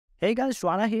Hey guys,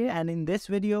 𝗬𝗯𝗃 here, and in this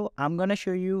video, I'm gonna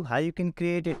show you how you can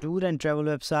create a tour and travel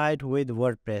website with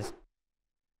WordPress.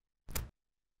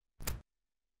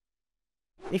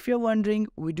 If you're wondering,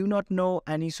 we do not know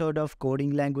any sort of coding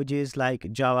languages like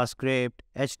JavaScript,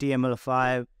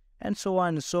 HTML5, and so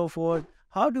on and so forth.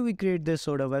 How do we create this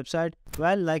sort of website?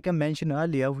 Well, like I mentioned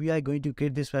earlier, we are going to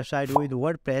create this website with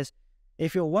WordPress.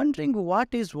 If you're wondering what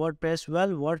is WordPress, well,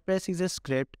 WordPress is a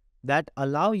script that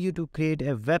allows you to create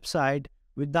a website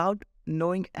without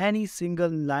knowing any single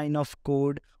line of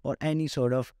code or any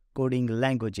sort of coding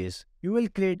languages. You will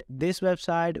create this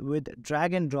website with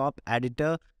drag and drop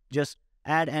editor. Just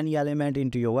add any element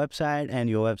into your website and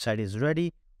your website is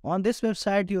ready. On this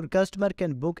website, your customer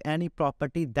can book any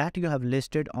property that you have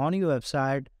listed on your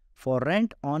website for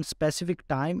rent on specific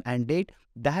time and date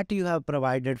that you have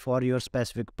provided for your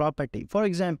specific property. For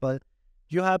example,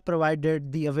 you have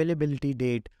provided the availability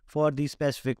date for the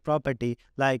specific property,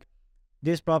 like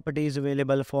this property is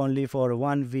available for only for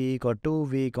 1 week or 2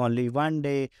 weeks, only 1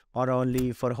 day, or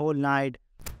only for whole night.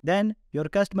 Then your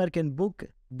customer can book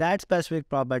that specific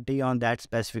property on that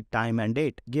specific time and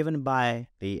date given by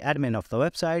the admin of the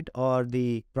website or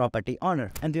the property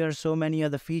owner. And there are so many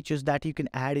other features that you can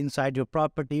add inside your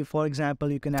property. For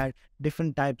example, you can add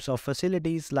different types of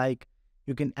facilities, like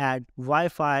you can add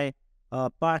Wi-Fi,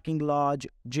 parking lodge,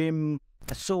 gym,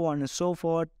 so on and so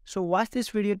forth. So watch this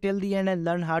video till the end and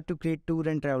learn how to create tour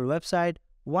and travel website.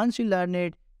 Once you learn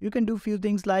it, you can do few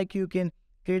things, like you can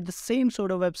create the same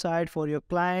sort of website for your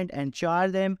client and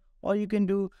charge them, or you can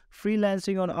do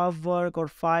freelancing on Upwork or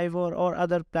Fiverr or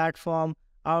other platform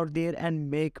out there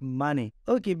and make money.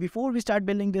 Okay, before we start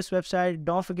building this website,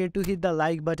 don't forget to hit the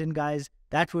like button, guys.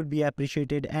 That would be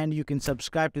appreciated, and you can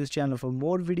subscribe to this channel for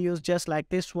more videos just like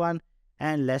this one.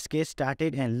 And let's get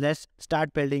started and let's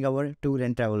start building our tour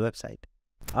and travel website.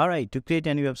 Alright, to create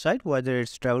any website, whether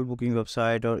it's travel booking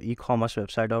website or e-commerce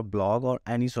website or blog or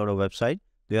any sort of website,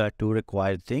 there are two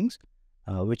required things,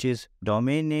 which is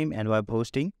domain name and web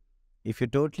hosting. If you're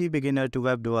totally beginner to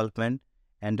web development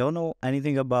and don't know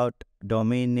anything about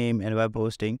domain name and web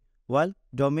hosting, well,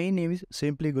 domain name is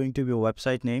simply going to be your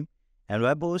website name, and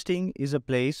web hosting is a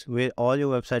place where all your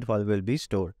website files will be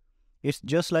stored. It's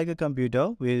just like a computer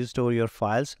where you store your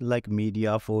files like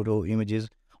media, photo, images,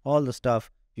 all the stuff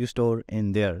you store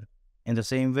in there. In the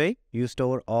same way, you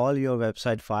store all your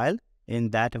website file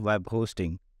in that web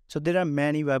hosting. So there are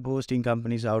many web hosting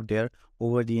companies out there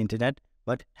over the internet,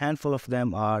 but handful of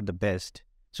them are the best.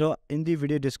 So in the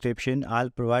video description, I'll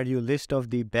provide you a list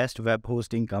of the best web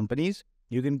hosting companies.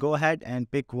 You can go ahead and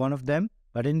pick one of them.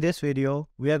 But in this video,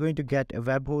 we are going to get a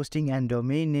web hosting and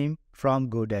domain name from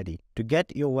GoDaddy. To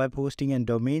get your web hosting and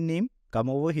domain name, come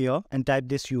over here and type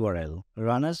this URL,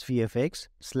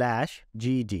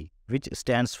 runners_vfx/gd, which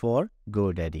stands for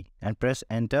GoDaddy, and press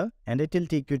enter, and it will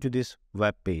take you to this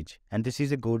web page. And this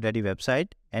is a GoDaddy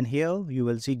website, and here you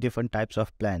will see different types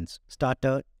of plans: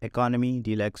 starter, economy,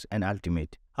 deluxe, and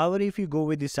ultimate. However, if you go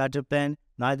with the starter plan,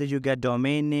 neither you get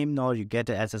domain name nor you get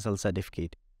a SSL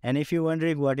certificate. And if you're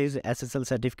wondering what is SSL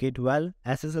certificate, well,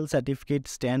 SSL certificate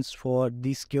stands for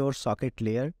the secure socket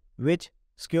layer, which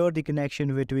secure the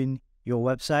connection between your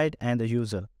website and the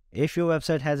user. If your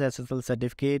website has SSL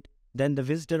certificate, then the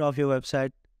visitor of your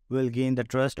website will gain the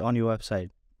trust on your website.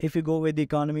 If you go with the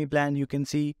economy plan, you can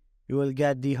see you will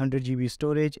get the 100 GB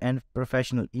storage and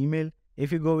professional email.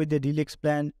 If you go with the deluxe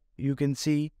plan, you can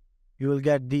see you will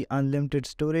get the unlimited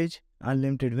storage,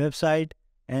 unlimited website,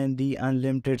 and the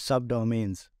unlimited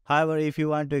subdomains. However, if you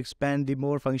want to expand the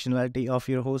more functionality of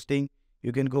your hosting,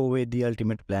 you can go with the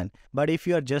ultimate plan. But if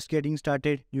you are just getting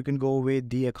started, you can go with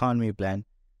the economy plan.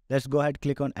 Let's go ahead,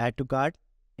 click on add to cart.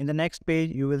 In the next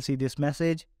page, you will see this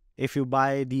message. If you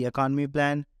buy the economy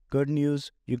plan, good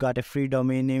news, you got a free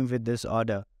domain name with this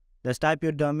order. Let's type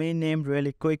your domain name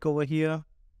really quick over here.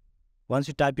 Once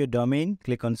you type your domain,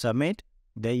 click on submit.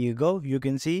 There you go. You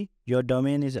can see your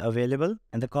domain is available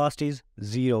and the cost is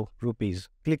 0 rupees.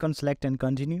 Click on select and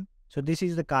continue. So this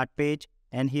is the cart page,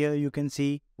 and here you can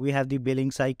see we have the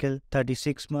billing cycle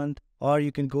 36 months, or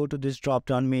you can go to this drop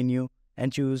down menu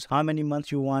and choose how many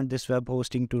months you want this web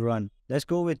hosting to run. Let's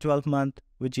go with 12 months,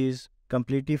 which is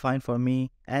completely fine for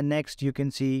me. And next you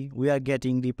can see we are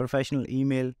getting the professional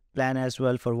email plan as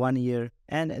well for 1 year,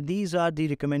 and these are the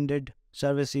recommended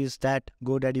services that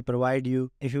GoDaddy provide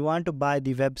you. If you want to buy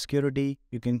the web security,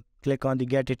 you can click on the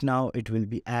get it now. It will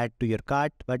be add to your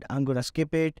cart, but I'm gonna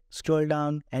skip it. Scroll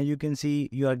down and you can see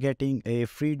you are getting a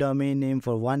free domain name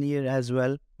for 1 year as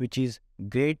well, which is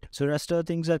great. So rest of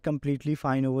things are completely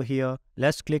fine over here.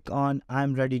 Let's click on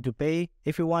I'm ready to pay.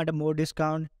 If you want a more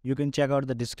discount, you can check out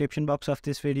the description box of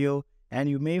this video, and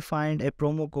you may find a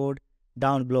promo code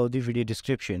down below the video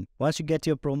description. Once you get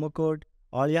your promo code,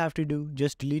 all you have to do,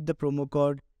 just delete the promo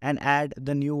code and add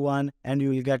the new one, and you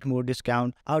will get more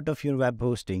discount out of your web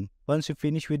hosting. Once you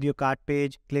finish with your cart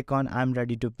page, click on I'm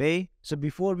ready to pay. So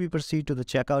before we proceed to the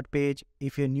checkout page,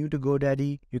 if you're new to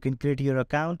GoDaddy, you can create your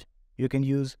account. You can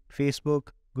use Facebook,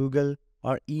 Google,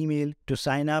 or email to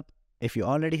sign up. If you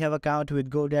already have an account with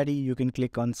GoDaddy, you can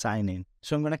click on sign in.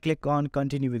 So I'm going to click on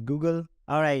continue with Google.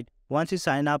 Alright, once you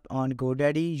sign up on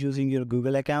GoDaddy using your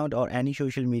Google account or any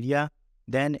social media,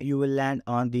 then you will land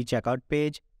on the checkout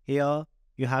page. Here,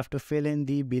 you have to fill in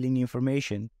the billing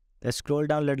information. Let's scroll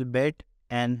down a little bit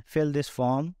and fill this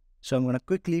form. So I'm going to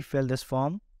quickly fill this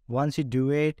form. Once you do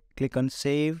it, click on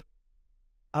save.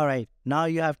 Alright, now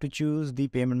you have to choose the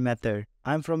payment method.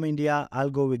 I'm from India,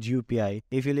 I'll go with UPI.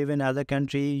 If you live in other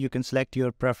country, you can select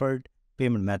your preferred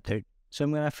payment method. So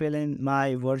I'm going to fill in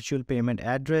my virtual payment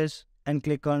address and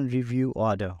click on review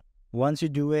order. Once you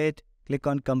do it, click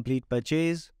on complete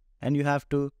purchase and you have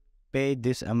to pay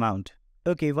this amount.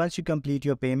 Okay, once you complete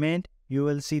your payment, you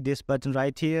will see this button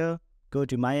right here. Go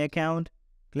to my account,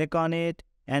 click on it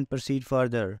and proceed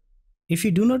further. If you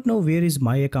do not know where is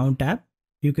my account tab,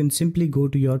 you can simply go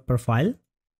to your profile,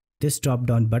 this drop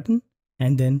down button,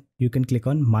 and then you can click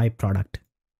on my product.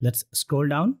 Let's scroll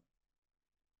down.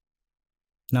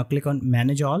 Now click on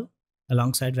manage all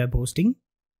alongside web hosting.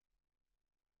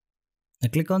 Now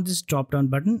click on this drop down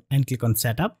button and click on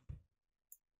setup.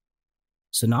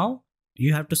 So now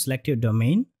you have to select your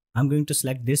domain. I'm going to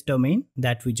select this domain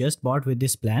that we just bought with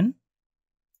this plan.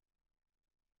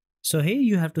 So here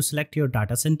you have to select your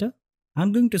data center.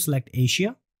 I'm going to select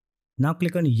Asia. Now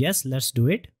click on yes, let's do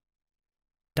it.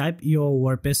 Type your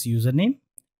WordPress username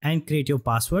and create your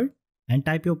password and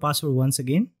type your password once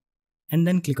again and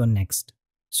then click on next.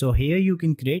 So here you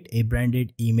can create a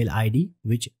branded email ID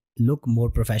which look more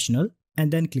professional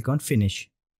and then click on finish.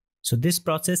 So this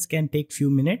process can take few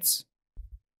minutes.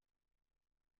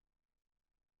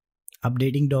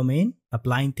 Updating domain,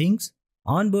 applying things,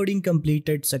 onboarding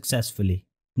completed successfully.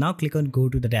 Now click on go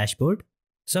to the dashboard.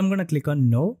 So I'm going to click on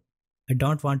no, I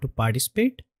don't want to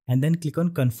participate and then click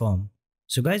on confirm.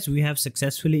 So guys, we have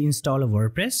successfully installed a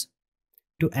WordPress.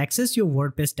 To access your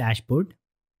WordPress dashboard,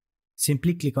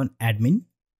 simply click on admin,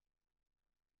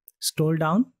 scroll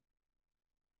down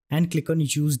and click on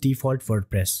use default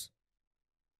WordPress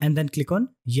and then click on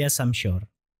yes, I'm sure.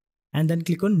 And then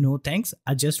click on no thanks,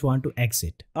 I just want to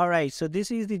exit. Alright, so this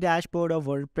is the dashboard of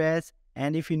WordPress,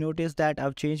 and if you notice that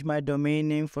I've changed my domain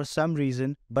name for some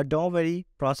reason, but don't worry,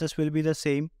 process will be the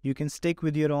same. You can stick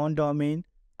with your own domain.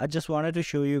 I just wanted to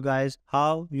show you guys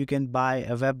how you can buy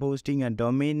a web hosting and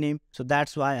domain name. So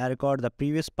that's why I record the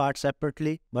previous part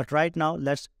separately. But right now,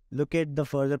 let's look at the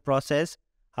further process,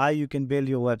 how you can build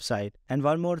your website. And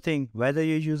one more thing, whether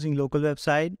you're using local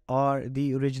website or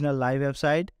the original live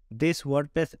website, this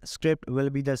WordPress script will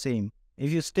be the same.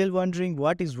 If you're still wondering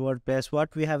what is WordPress,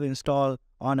 what we have installed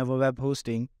on our web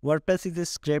hosting, WordPress is a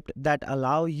script that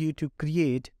allows you to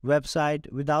create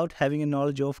website without having a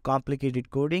knowledge of complicated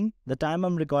coding. The time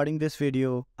I'm recording this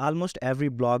video, almost every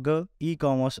blogger,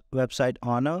 e-commerce website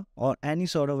owner, or any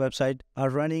sort of website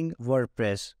are running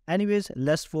WordPress. Anyways,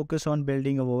 let's focus on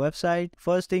building our website.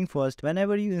 First thing first,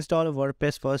 whenever you install a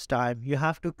WordPress first time, you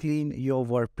have to clean your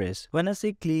WordPress. When I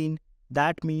say clean,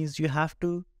 that means you have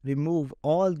to remove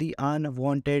all the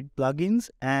unwanted plugins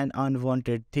and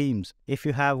unwanted themes if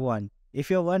you have one. If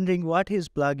you're wondering what is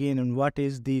plugin and what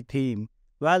is the theme,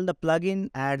 well, the plugin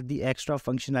adds the extra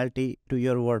functionality to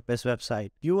your WordPress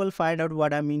website. You will find out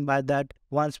what I mean by that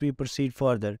once we proceed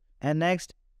further. And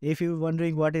next, if you're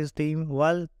wondering what is theme,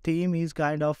 well, theme is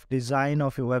kind of design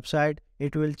of your website.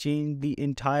 It will change the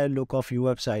entire look of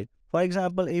your website. For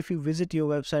example, if you visit your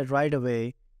website right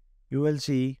away, you will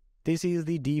see this is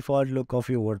the default look of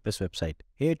your WordPress website.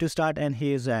 Here to start and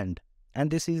here's end. And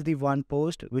this is the one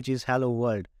post which is hello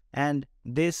world. And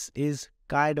this is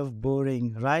kind of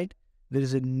boring, right? There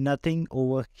is nothing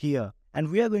over here. And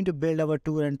we are going to build our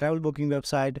tour and travel booking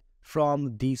website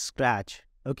from the scratch.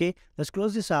 Okay, let's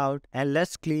close this out and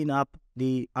let's clean up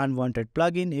the unwanted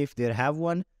plugin if they have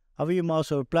one. Hover your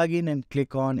mouse over plugin and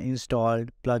click on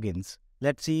installed plugins.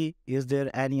 Let's see, is there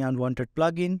any unwanted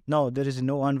plugin? No, there is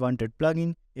no unwanted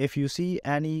plugin. If you see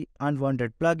any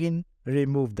unwanted plugin,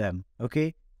 remove them.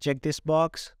 Okay, check this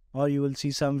box or you will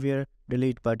see somewhere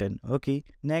delete button. Okay,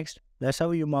 next, let's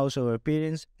have your mouse over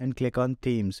appearance and click on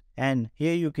themes. And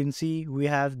here you can see we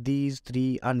have these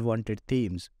 3 unwanted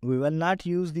themes. We will not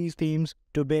use these themes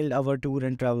to build our tour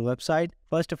and travel website.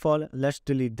 First of all, let's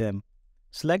delete them.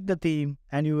 Select the theme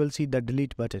and you will see the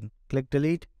delete button. Click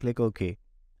delete, click OK.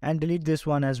 And delete this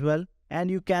one as well.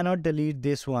 And you cannot delete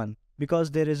this one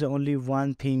because there is only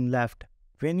one theme left.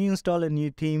 When you install a new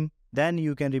theme, then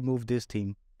you can remove this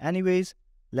theme. Anyways,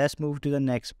 let's move to the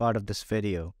next part of this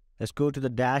video. Let's go to the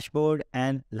dashboard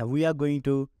and we are going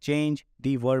to change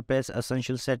the WordPress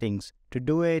essential settings. To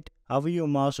do it, hover your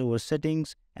mouse over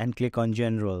settings and click on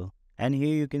general. And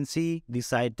here you can see the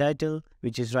site title,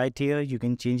 which is right here. You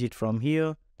can change it from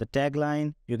here. The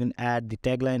tagline, you can add the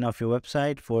tagline of your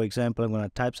website. For example, I'm going to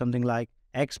type something like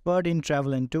expert in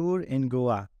travel and tour in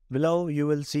Goa. Below you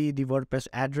will see the WordPress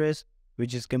address,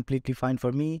 which is completely fine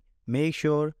for me. Make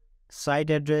sure site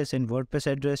address and WordPress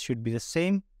address should be the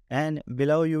same. And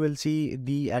below you will see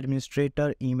the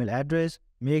administrator email address.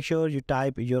 Make sure you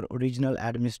type your original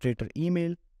administrator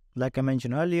email. Like I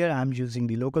mentioned earlier, I'm using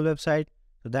the local website,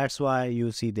 so that's why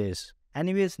you see this.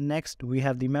 Anyways, next we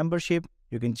have the membership.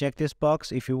 You can check this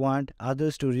box if you want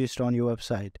others to register on your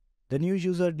website. The new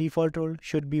user default role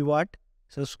should be what?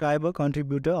 Subscriber,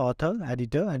 contributor, author,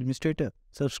 editor, administrator.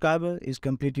 Subscriber is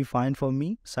completely fine for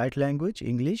me. Site language,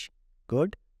 English.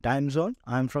 Good. Time zone,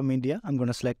 I'm from India. I'm going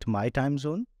to select my time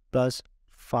zone plus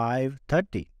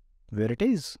 5:30. Where it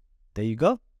is. There you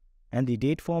go. And the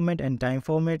date format and time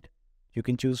format, you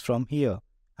can choose from here.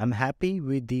 I'm happy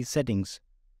with these settings.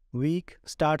 Week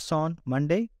starts on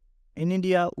Monday. In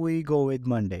India, we go with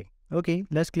Monday. Okay,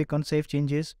 let's click on Save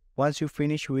Changes once you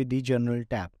finish with the General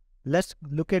tab. Let's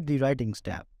look at the Writings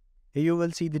tab. Here you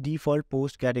will see the default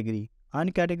post category,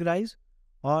 uncategorized,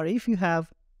 or if you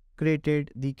have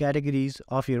created the categories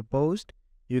of your post,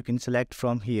 you can select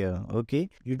from here. Okay,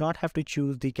 you don't have to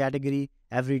choose the category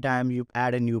every time you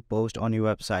add a new post on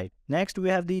your website. Next, we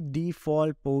have the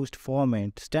default post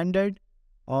format, standard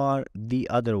or the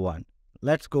other one.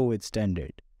 Let's go with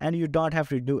standard. And you don't have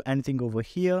to do anything over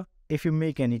here. If you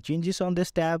make any changes on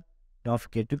this tab, don't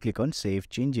forget to click on Save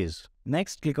Changes.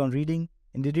 Next, click on Reading.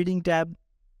 In the Reading tab,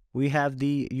 we have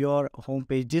your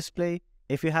homepage display.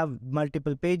 If you have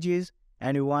multiple pages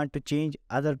and you want to change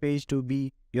other page to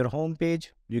be your home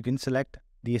page, you can select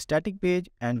the static page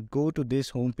and go to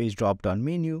this homepage drop-down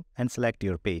menu and select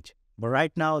your page. But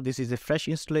right now, this is a fresh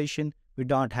installation. We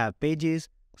don't have pages,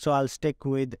 so I'll stick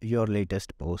with your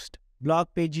latest post. Blog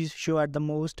pages show at the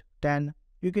most 10.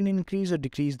 You can increase or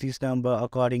decrease this number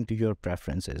according to your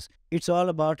preferences. It's all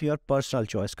about your personal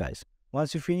choice, guys.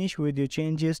 Once you finish with your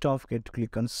changes, don't forget to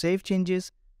click on Save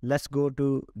Changes. Let's go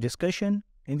to Discussion.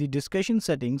 In the Discussion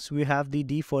settings, we have the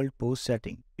default post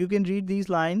setting. You can read these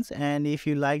lines, and if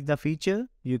you like the feature,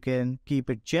 you can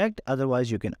keep it checked. Otherwise,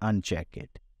 you can uncheck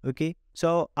it. Okay,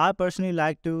 so I personally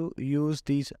like to use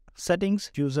these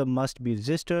settings. User must be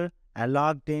registered and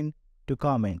logged in to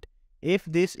comment. If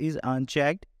this is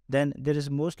unchecked, then there is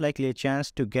most likely a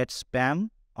chance to get spam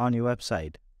on your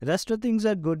website. The rest of things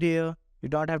are good here. You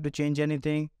don't have to change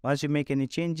anything. Once you make any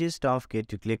changes, don't forget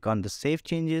to click on the Save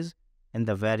Changes in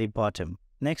the very bottom.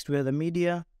 Next, we have the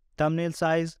media, thumbnail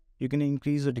size. You can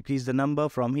increase or decrease the number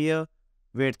from here,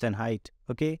 width and height.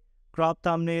 Okay, crop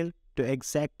thumbnail to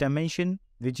exact dimension,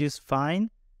 which is fine.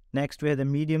 Next, we have the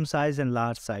medium size and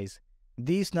large size.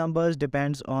 These numbers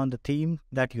depends on the theme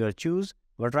that you are choose.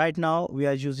 But right now, we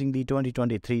are using the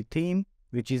 2023 theme,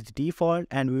 which is the default,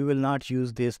 and we will not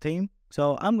use this theme.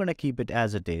 So I'm going to keep it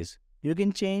as it is. You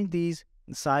can change these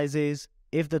sizes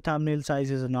if the thumbnail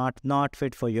sizes are not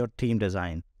fit for your theme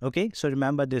design. Okay, so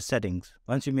remember these settings.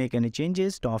 Once you make any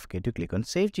changes, don't forget to click on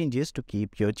Save Changes to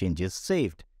keep your changes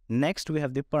saved. Next, we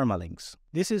have the permalinks.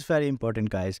 This is very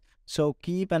important, guys. So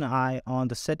keep an eye on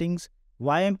the settings.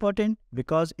 Why important?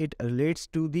 Because it relates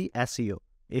to the SEO.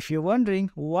 If you're wondering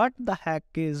what the heck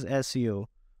is SEO,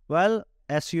 well,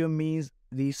 SEO means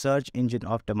the search engine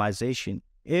optimization.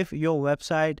 If your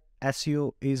website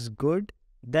SEO is good,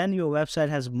 then your website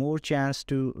has more chance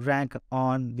to rank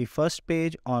on the first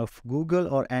page of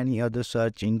Google or any other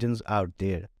search engines out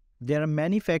there. There are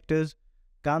many factors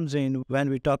comes in when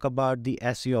we talk about the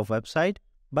SEO of website,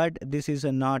 but this is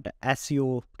not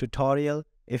SEO tutorial.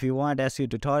 If you want SEO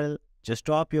tutorial, just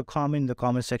drop your comment in the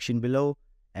comment section below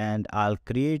and I'll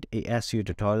create a SEO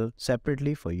tutorial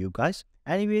separately for you guys.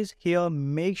 Anyways, here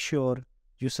make sure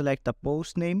you select the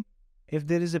post name. If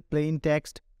there is a plain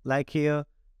text like here,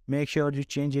 make sure you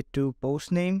change it to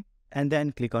post name and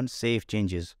then click on Save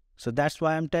Changes. So that's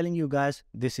why I'm telling you guys,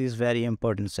 this is very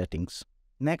important settings.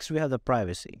 Next, we have the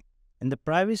privacy. In the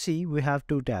privacy, we have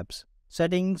two tabs,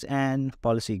 Settings and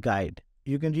Policy Guide.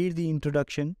 You can read the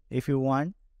introduction if you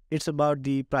want. It's about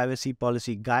the privacy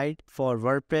policy guide for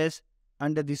WordPress.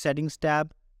 Under the Settings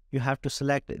tab, you have to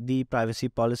select the privacy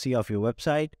policy of your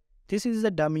website. This is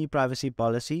the dummy privacy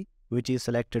policy, which is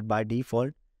selected by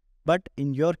default. But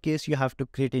in your case, you have to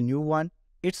create a new one.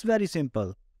 It's very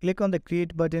simple. Click on the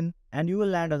Create button and you will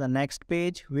land on the next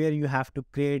page where you have to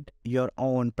create your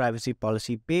own privacy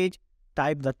policy page.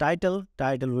 Type the title.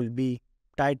 Title will be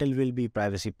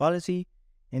privacy policy.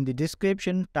 In the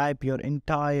description, type your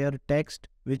entire text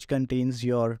which contains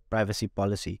your privacy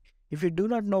policy. If you do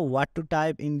not know what to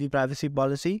type in the privacy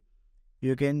policy,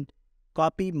 you can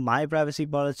copy my privacy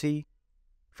policy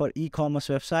for e-commerce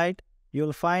website.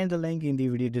 You'll find the link in the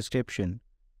video description.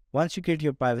 Once you create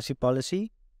your privacy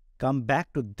policy, come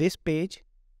back to this page,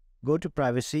 go to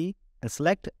privacy and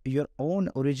select your own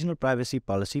original privacy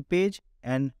policy page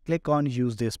and click on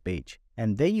use this page.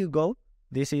 And there you go.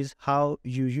 This is how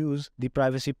you use the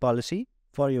privacy policy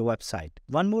for your website.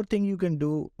 One more thing you can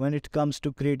do when it comes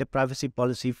to create a privacy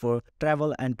policy for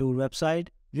travel and tour website,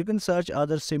 you can search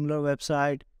other similar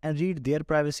website and read their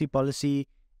privacy policy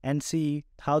and see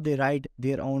how they write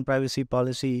their own privacy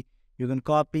policy. You can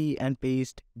copy and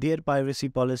paste their privacy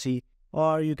policy,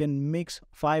 or you can mix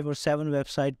 5 or 7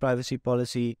 website privacy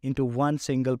policy into one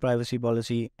single privacy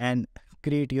policy and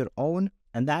create your own.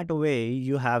 And that way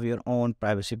you have your own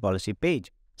privacy policy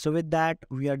page. So with that,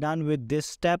 we are done with this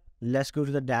step. Let's go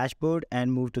to the dashboard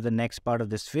and move to the next part of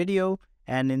this video.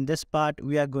 And in this part,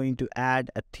 we are going to add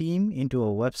a theme into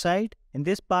our website. In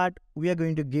this part, we are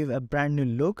going to give a brand new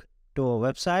look to our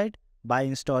website by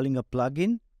installing a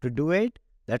plugin. To do it,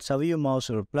 let's hover your mouse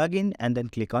over plugin and then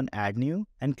click on add new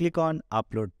and click on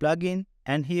upload plugin.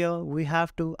 And here we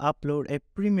have to upload a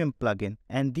premium plugin.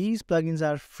 And these plugins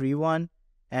are free one,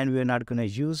 and we're not going to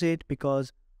use it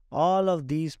because all of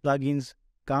these plugins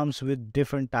comes with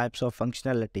different types of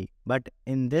functionality. But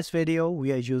in this video,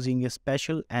 we are using a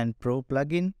special and pro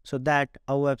plugin so that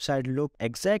our website look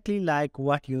exactly like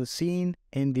what you've seen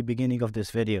in the beginning of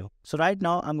this video. So right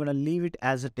now, I'm going to leave it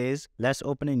as it is. Let's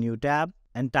open a new tab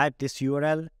and type this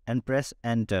URL and press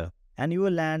enter. And you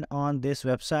will land on this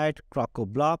website,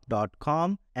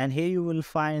 crocoblock.com, and here you will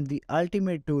find the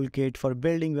ultimate toolkit for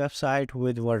building website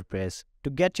with WordPress. To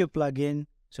get your plugin,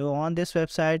 so on this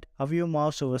website, hover your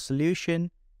mouse over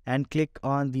solution and click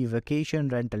on the vacation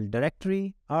rental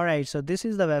directory. Alright, so this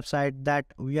is the website that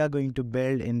we are going to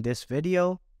build in this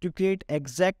video. To create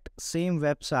exact same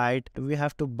website, we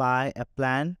have to buy a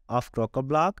plan of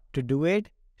Crocoblock. To do it,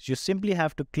 you simply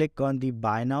have to click on the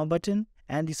buy now button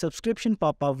and the subscription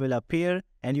pop-up will appear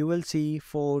and you will see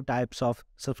 4 types of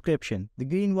subscription. The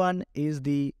green one is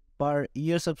the per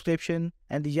year subscription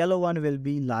and the yellow one will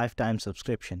be lifetime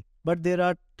subscription. But there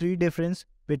are 3 differences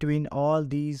between all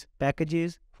these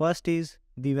packages. First is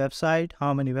the website,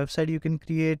 how many websites you can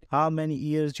create, how many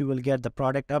years you will get the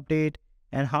product update,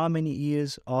 and how many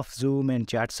years of Zoom and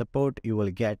chat support you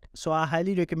will get. So I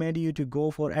highly recommend you to go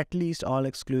for at least all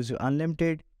exclusive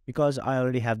unlimited because I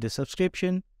already have this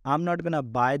subscription. I'm not gonna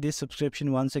buy this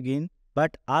subscription once again,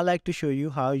 but I like to show you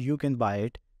how you can buy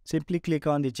it. Simply click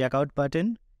on the checkout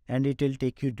button and it will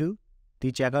take you to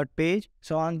the checkout page.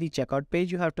 So on the checkout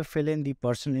page, you have to fill in the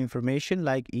personal information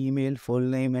like email, full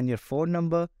name and your phone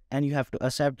number, and you have to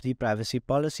accept the privacy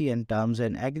policy and terms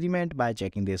and agreement by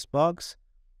checking this box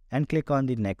and click on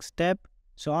the next step.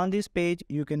 So on this page,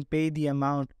 you can pay the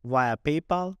amount via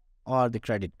PayPal or the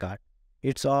credit card.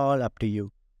 It's all up to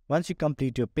you. Once you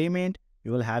complete your payment,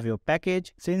 you will have your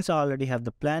package. Since I already have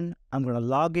the plan, I'm going to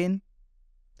log in.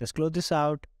 Let's close this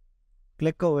out,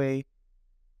 click away,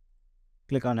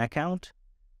 click on account.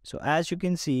 So as you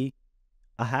can see,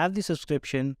 I have the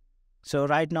subscription. So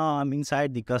right now I'm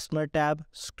inside the customer tab.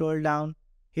 Scroll down.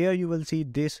 Here you will see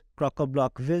this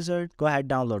Crocoblock wizard. Go ahead,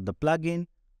 download the plugin.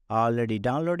 I already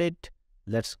downloaded it.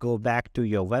 Let's go back to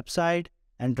your website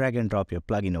and drag and drop your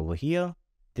plugin over here.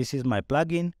 This is my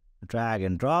plugin. Drag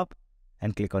and drop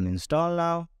and click on install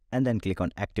now and then click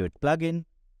on activate plugin.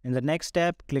 In the next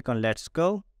step, click on let's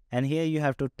go. And here you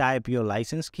have to type your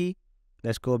license key.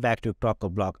 Let's go back to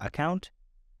Crocoblock account.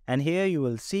 And here you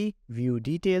will see view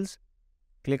details.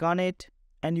 Click on it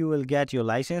and you will get your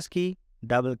license key.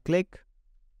 Double click,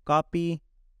 copy,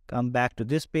 come back to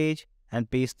this page and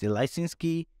paste the license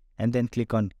key and then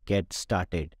click on get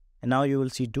started. And now you will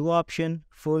see 2 options,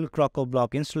 full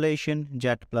Crocoblock installation,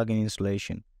 Jet plugin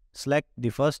installation. Select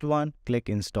the first one, click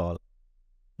install.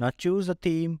 Now choose a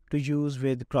theme to use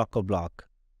with Crocoblock.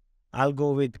 I'll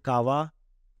go with 𝗃𝗏,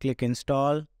 click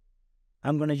install.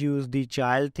 I'm going to use the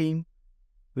child theme,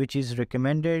 which is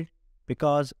recommended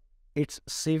because it's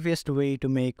safest way to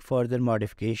make further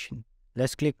modification.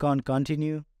 Let's click on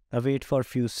continue. Wait for a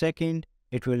few seconds.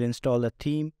 It will install the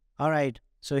theme. Alright,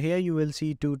 so here you will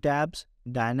see 2 tabs,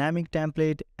 dynamic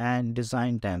template and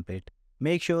design template.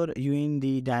 Make sure you're in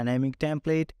the dynamic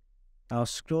template. Now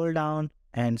scroll down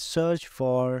and search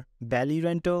for Belly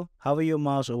Rento. Hover your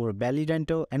mouse over Belly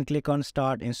Rento and click on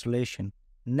start installation.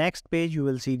 Next page, you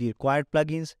will see the required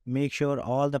plugins. Make sure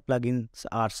all the plugins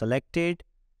are selected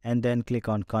and then click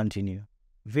on continue.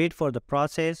 Wait for the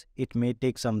process. It may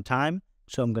take some time.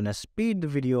 So I'm gonna speed the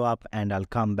video up and I'll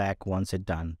come back once it's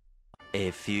done.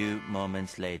 A few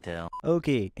moments later.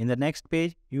 Okay, in the next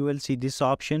page, you will see this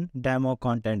option, demo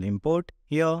content import.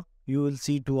 Here, you will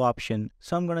see two options.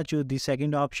 So I'm gonna choose the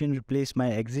second option, replace my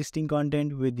existing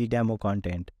content with the demo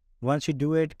content. Once you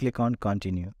do it, click on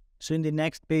continue. So in the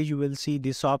next page, you will see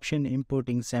this option,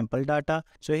 importing sample data.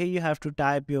 So here you have to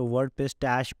type your WordPress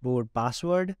dashboard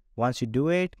password. Once you do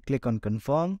it, click on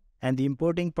confirm and the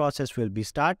importing process will be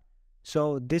start.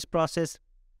 So this process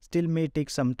still may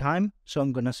take some time. So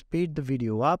I'm gonna speed the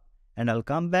video up and I'll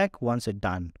come back once it's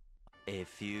done. A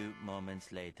few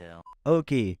moments later.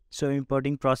 Okay, so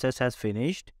importing process has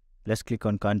finished. Let's click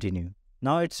on continue.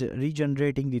 Now it's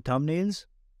regenerating the thumbnails.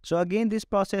 So again, this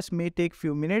process may take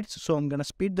few minutes. So I'm gonna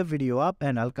speed the video up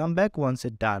and I'll come back once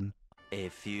it's done. A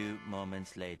few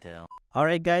moments later.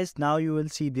 Alright guys, now you will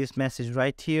see this message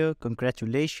right here.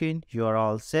 Congratulations, you are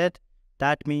all set.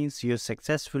 That means you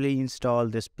successfully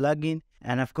installed this plugin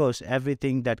and of course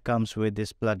everything that comes with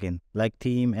this plugin like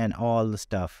theme and all the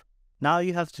stuff. Now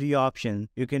you have three options.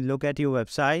 You can look at your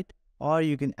website or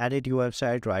you can edit your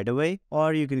website right away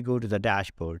or you can go to the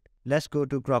dashboard. Let's go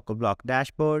to Crocoblock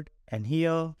dashboard and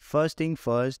here first thing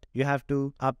first you have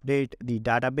to update the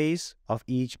database of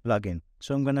each plugin.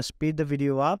 So I'm gonna speed the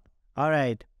video up.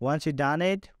 Alright, once you done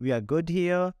it, we are good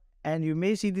here. And you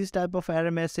may see this type of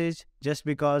error message just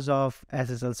because of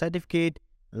SSL certificate.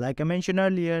 Like I mentioned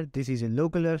earlier, this is a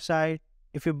local website.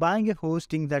 If you're buying a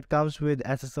hosting that comes with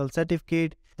SSL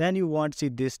certificate, then you won't see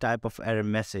this type of error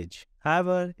message.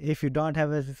 However, if you don't have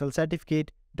SSL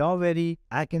certificate, don't worry,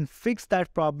 I can fix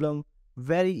that problem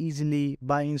very easily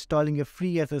by installing a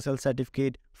free SSL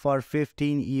certificate for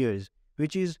 15 years,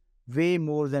 which is way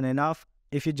more than enough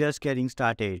if you're just getting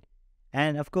started.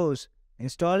 And of course,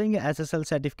 installing an SSL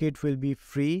certificate will be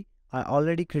free. I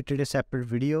already created a separate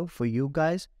video for you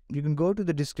guys. You can go to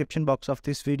the description box of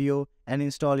this video and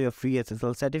install your free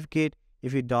SSL certificate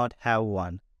if you don't have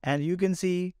one. And you can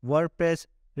see WordPress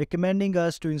recommending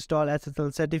us to install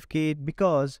SSL certificate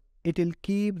because it will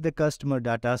keep the customer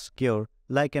data secure,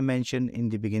 like I mentioned in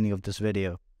the beginning of this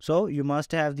video. So you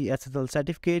must have the SSL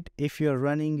certificate if you're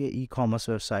running an e-commerce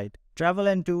website. Travel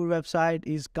and tour website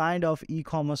is kind of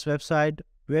e-commerce website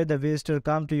where the visitor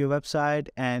come to your website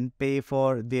and pay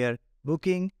for their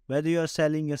booking. Whether you are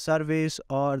selling a service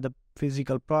or the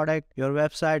physical product, your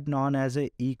website known as an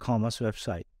e-commerce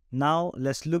website. Now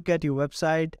let's look at your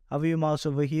website. Have your mouse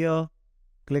over here.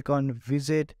 Click on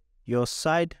visit your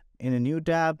site in a new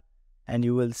tab and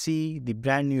you will see the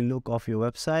brand new look of your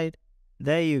website.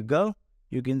 There you go.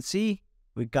 You can see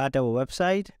we got our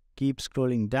website. Keep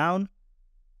scrolling down.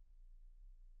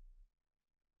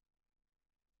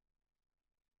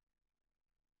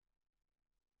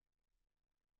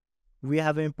 We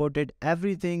have imported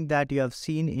everything that you have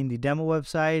seen in the demo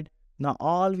website. Now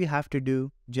all we have to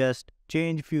do, just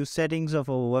change few settings of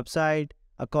our website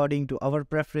according to our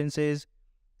preferences,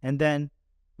 and then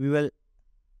we will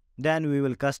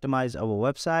customize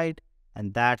our website,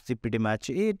 and that's pretty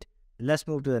much it. Let's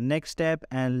move to the next step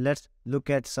and let's look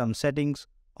at some settings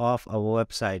of our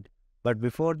website. But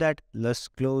before that, let's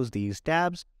close these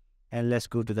tabs and let's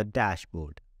go to the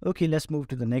dashboard. Okay, let's move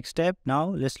to the next step. Now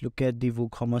let's look at the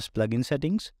WooCommerce plugin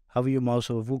settings. Hover your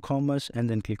mouse over WooCommerce and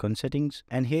then click on settings.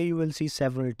 And here you will see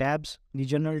several tabs. The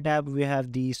general tab, we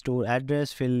have the store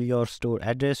address. Fill your store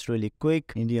address really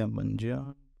quick. India,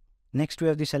 Punjab. Next we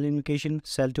have the selling location,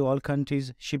 sell to all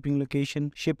countries. Shipping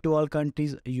location, ship to all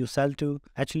countries you sell to.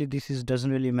 Actually this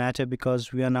doesn't really matter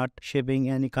because we are not shipping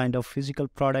any kind of physical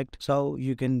product, so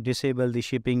you can disable the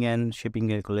shipping and shipping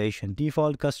calculation.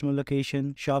 Default customer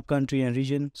location, shop country and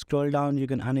region. Scroll down, you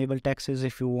can enable taxes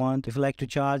if you want. If you like to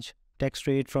charge tax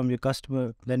rate from your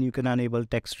customer, then you can enable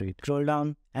tax rate. Scroll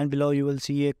down and below you will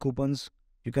see a coupons.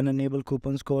 You can enable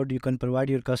coupons code. You can provide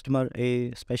your customer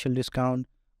a special discount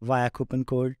via coupon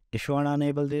code. If you want to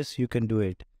enable this, you can do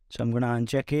it. So I'm going to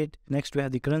uncheck it. Next we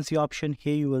have the currency option.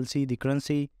 Here you will see the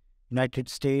currency, United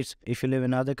States. If you live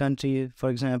in other country, for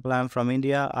example, I'm from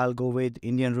India, I'll go with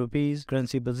Indian rupees.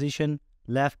 Currency position,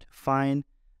 left, fine.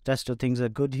 Rest of things are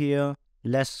good here.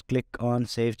 Let's click on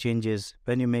save changes.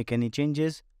 When you make any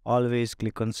changes, always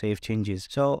click on save changes.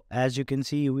 So as you can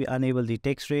see, we enable the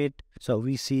text rate. So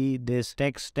we see this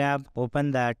text tab,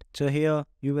 open that. So here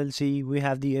you will see we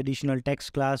have the additional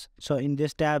text class. So in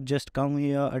this tab, just come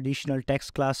here, additional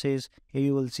text classes. Here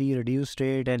you will see reduced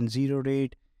rate and zero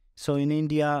rate. So in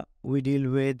India, we deal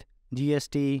with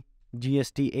GST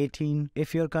 18.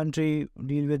 If your country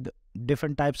deal with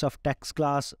different types of text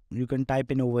class, you can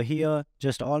type in over here.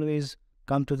 Just always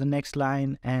come to the next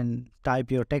line and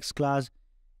type your text class.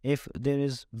 If there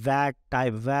is VAT,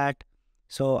 type VAT.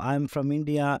 So I'm from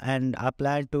India and I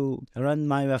plan to run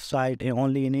my website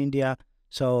only in India,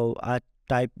 so I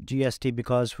type GST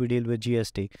because we deal with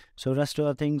GST. So rest of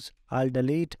the things I'll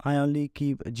delete. I only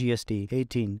keep GST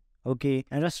 18. Okay,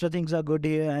 and rest of the things are good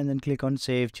here, and then click on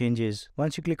Save Changes.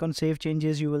 Once you click on Save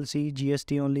Changes, you will see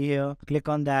GST only here. Click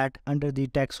on that under the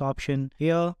text option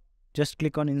here. Just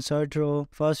click on Insert Row.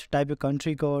 First type your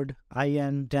country code,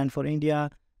 IN, stand for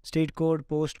India. State code,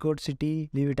 postcode, city,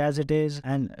 leave it as it is,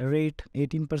 and rate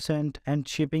 18%, and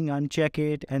shipping, uncheck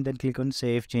it, and then click on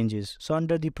Save Changes. So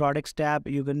under the products tab,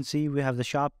 you can see we have the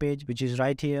shop page, which is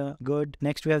right here. Good.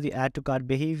 Next we have the add to cart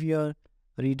behavior,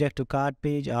 redirect to cart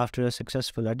page after a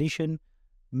successful addition.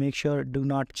 Make sure do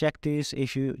not check this.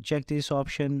 If you check this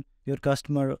option, your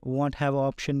customer won't have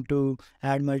option to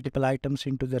add multiple items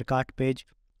into their cart page.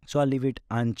 So I'll leave it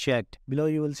unchecked. Below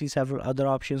you will see several other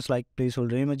options like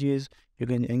placeholder images. You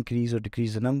can increase or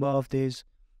decrease the number of these.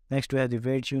 Next we have the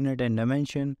weight unit and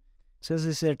dimension. Since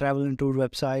this is a travel and tour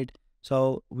website,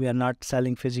 so we are not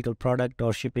selling physical product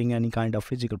or shipping any kind of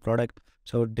physical product.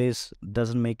 So this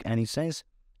doesn't make any sense.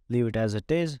 Leave it as it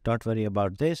is. Don't worry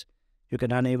about this. You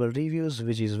can enable reviews,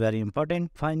 which is very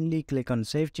important. Finally, click on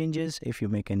Save Changes if you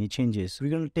make any changes.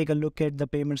 We're going to take a look at the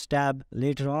Payments tab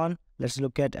later on. Let's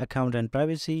look at Account and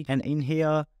Privacy. And in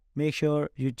here, make sure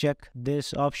you check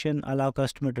this option. Allow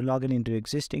customer to log in into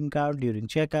existing account during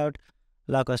checkout.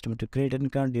 Allow customer to create an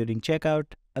account during checkout.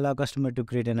 Allow customer to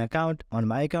create an account on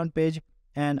My Account page.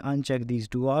 And uncheck these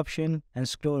two options and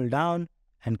scroll down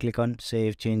and click on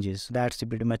Save Changes. That's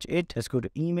pretty much it. Let's go to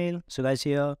email. So guys,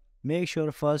 here, make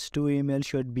sure first two emails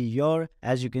should be your.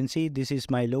 As you can see, this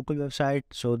is my local website.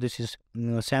 So this is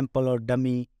sample or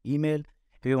dummy email.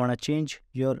 If you want to change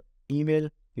your email,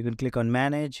 you can click on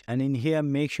Manage, and in here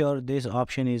make sure this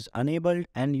option is enabled,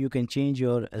 and you can change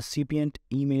your recipient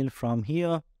email from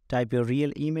here. Type your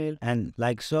real email, and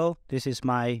like so, this is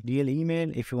my real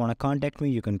email. If you want to contact me,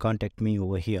 you can contact me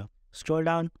over here. Scroll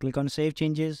down, click on Save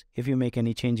Changes if you make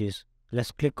any changes.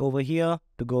 Let's click over here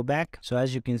to go back. So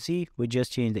as you can see, we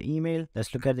just changed the email.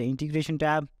 Let's look at the integration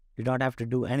tab. You don't have to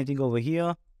do anything over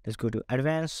here. Let's go to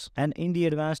Advanced, and in the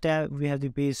Advanced tab, we have the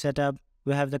page setup.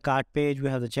 We have the cart page, we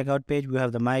have the checkout page, we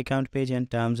have the My Account page, and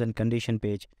terms and condition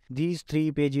page. These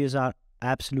three pages are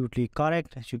absolutely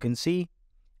correct, as you can see.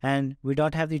 And we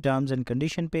don't have the terms and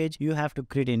condition page. You have to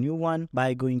create a new one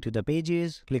by going to the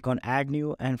pages, click on Add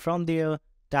New, and from there,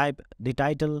 type the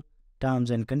title,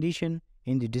 terms and condition.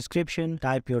 In the description,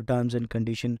 type your terms and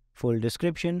condition full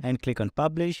description and click on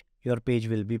Publish. Your page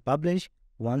will be published.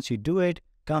 Once you do it,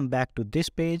 come back to this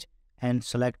page and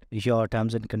select your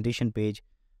terms and condition page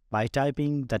by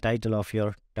typing the title of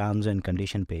your terms and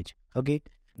condition page. Okay,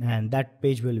 and that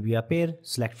page will be appear.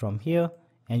 Select from here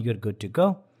and you're good to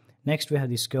go. Next we have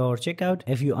the secure checkout.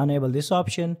 If you enable this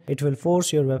option, it will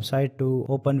force your website to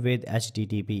open with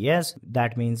HTTPS.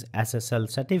 That means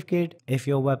SSL certificate. If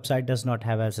your website does not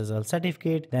have SSL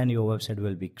certificate, then your website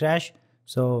will be crashed.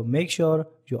 So make sure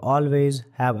you always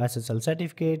have SSL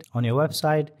certificate on your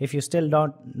website. If you still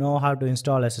don't know how to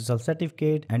install SSL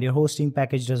certificate and your hosting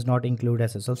package does not include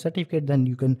SSL certificate, then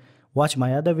you can watch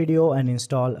my other video and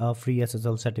install a free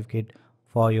SSL certificate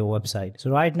for your website.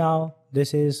 So right now,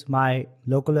 this is my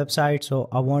local website, so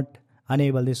I won't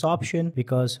enable this option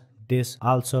because this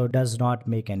also does not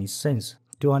make any sense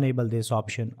to enable this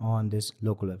option on this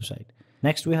local website.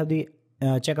 Next, we have the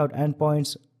checkout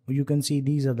endpoints. You can see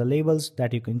these are the labels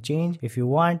that you can change if you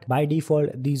want. By default,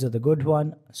 these are the good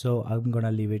one, so I'm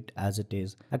gonna leave it as it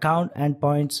is. Account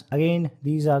endpoints, again,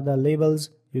 these are the labels.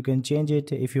 You can change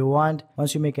it if you want.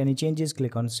 Once you make any changes,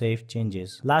 click on Save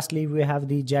Changes. Lastly, we have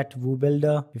the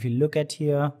𝗃𝗶𝗶𝗹𝗀. If you look at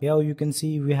here, you can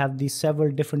see we have these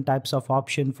several different types of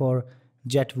option for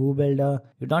𝗃𝗶𝗶𝗹𝗀.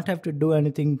 You don't have to do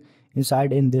anything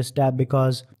inside in this tab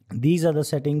because these are the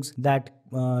settings that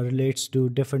relates to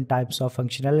different types of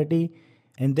functionality.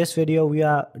 In this video, we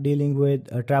are dealing with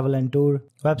a travel and tour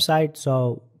website,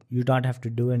 so you don't have to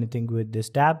do anything with this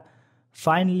tab.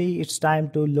 Finally, it's time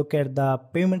to look at the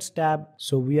Payments tab.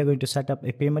 So we are going to set up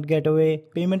a payment gateway.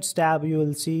 Payments tab, you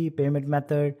will see payment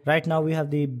method. Right now we have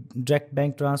the direct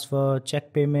bank transfer,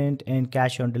 check payment, and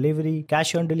cash on delivery.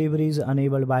 Cash on delivery is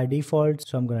enabled by default,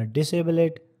 so I'm going to disable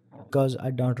it because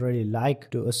I don't really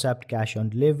like to accept cash on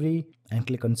delivery, and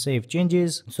click on Save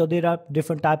Changes. So there are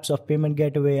different types of payment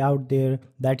gateway out there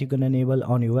that you can enable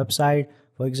on your website.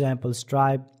 For example,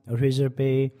 Stripe,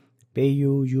 Razorpay,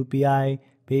 PayU, UPI,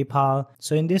 PayPal.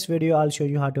 So in this video, I'll show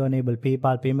you how to enable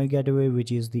PayPal payment gateway,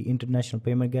 which is the international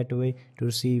payment gateway to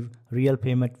receive real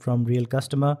payment from real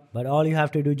customer. But all you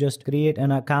have to do, just create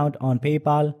an account on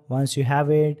PayPal. Once you have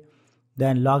it,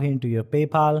 then log into your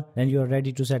PayPal, then you're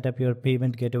ready to set up your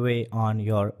payment gateway on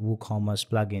your WooCommerce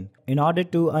plugin. In order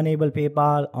to enable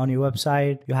PayPal on your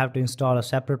website, you have to install a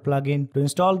separate plugin. To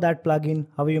install that plugin,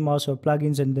 hover your mouse over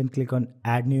plugins and then click on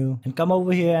add new and come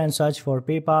over here and search for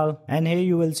PayPal. And here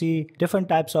you will see different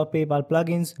types of PayPal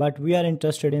plugins, but we are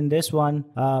interested in this one,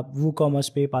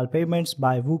 WooCommerce PayPal Payments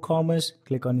by WooCommerce.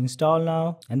 Click on install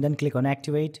now and then click on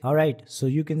activate. Alright, so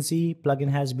you can see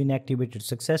plugin has been activated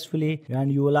successfully,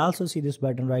 and you will also see this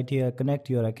button right here, connect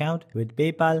your account with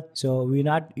PayPal. So we're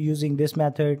not using this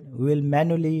method. We'll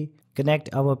manually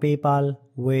connect our PayPal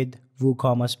with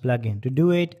WooCommerce plugin. To do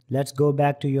it, let's go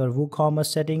back to your WooCommerce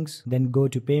settings, then go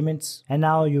to payments, and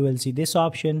now you will see this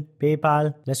option,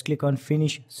 PayPal. Let's click on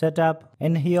finish setup,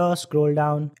 and here scroll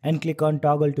down and click on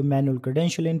toggle to manual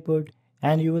credential input.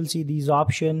 And you will see these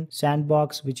options,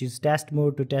 sandbox, which is test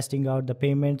mode to testing out the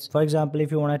payments. For example,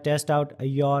 if you want to test out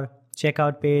your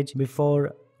checkout page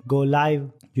before go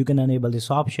live, you can enable this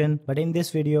option. But in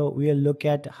this video, we'll look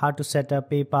at how to set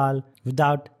up PayPal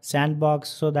without sandbox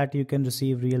so that you can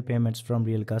receive real payments from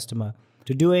real customer.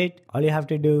 To do it, all you have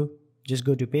to do, just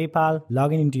go to PayPal,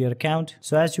 log in into your account.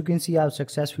 So as you can see, I've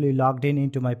successfully logged in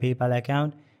into my PayPal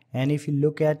account. And if you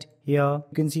look at here,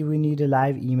 you can see we need a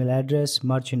live email address,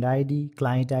 merchant ID,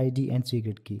 client ID, and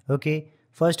secret key. Okay,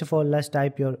 first of all, let's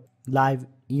type your live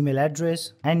email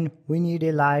address, and we need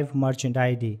a live merchant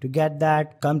ID. To get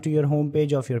that, come to your home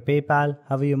page of your PayPal,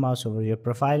 hover your mouse over your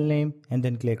profile name, and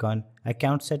then click on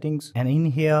account settings. And in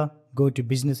here, go to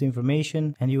business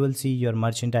information, and you will see your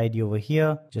merchant ID over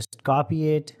here. Just copy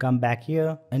it, come back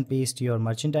here and paste your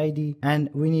merchant ID. And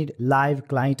we need live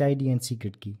client ID and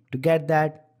secret key. To get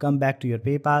that, come back to your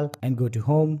PayPal and go to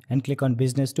home and click on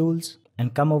business tools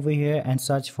and come over here and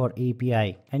search for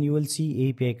API, and you will see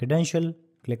API credential.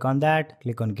 Click on that,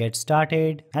 click on get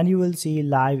started, and you will see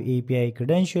live API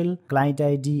credential, client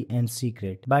ID, and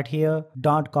secret. But here,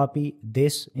 don't copy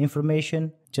this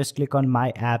information. Just click on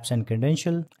my apps and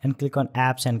credential and click on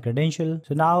apps and credential.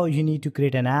 So now you need to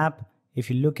create an app. If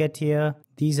you look at here,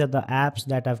 these are the apps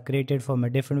that I've created from a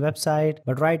different website.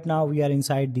 But right now we are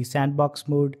inside the sandbox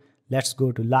mode. Let's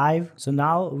go to live. So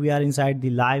now we are inside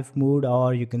the live mode,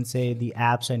 or you can say the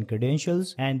apps and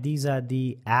credentials. And these are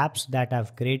the apps that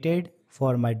I've created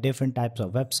for my different types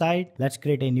of website. Let's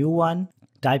create a new one.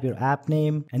 Type your app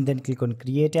name and then click on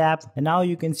create app. And now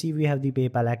you can see we have the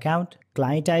PayPal account,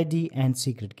 client ID, and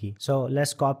secret key. So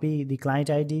let's copy the client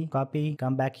ID, copy,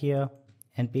 come back here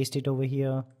and paste it over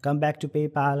here. Come back to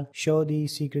PayPal, show the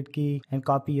secret key and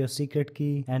copy your secret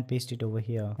key and paste it over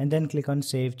here. And then click on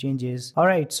save changes.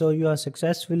 Alright, so you have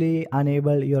successfully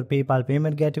enabled your PayPal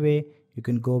payment gateway. You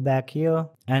can go back here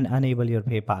and enable your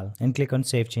PayPal and click on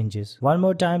save changes. One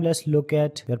more time, let's look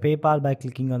at your PayPal by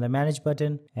clicking on the manage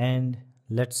button, and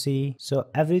let's see. So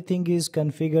everything is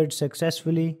configured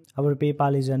successfully. Our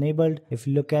PayPal is enabled. If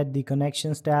you look at the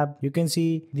connections tab, you can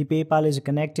see the PayPal is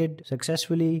connected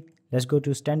successfully. Let's go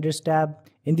to standards tab.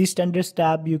 In the standards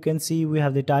tab, you can see we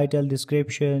have the title,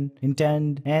 description,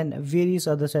 intent, and various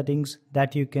other settings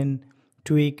that you can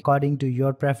tweak according to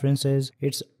your preferences.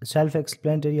 It's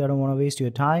self-explanatory. I don't want to waste your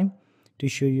time to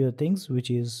show you things which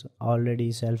is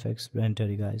already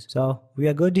self-explanatory, guys. So we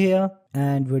are good here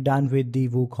and we're done with the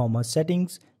WooCommerce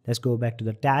settings. Let's go back to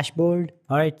the dashboard.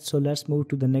 Alright, so let's move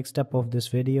to the next step of this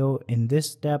video. In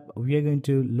this step, we are going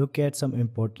to look at some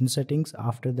important settings.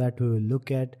 After that, we will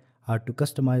look at how to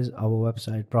customize our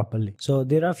website properly. So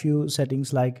there are a few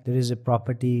settings, like there is a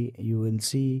property, you will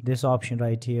see this option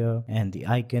right here, and the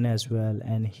icon as well.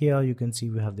 And here you can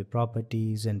see we have the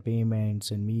properties and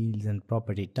payments and meals and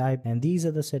property type, and these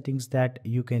are the settings that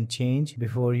you can change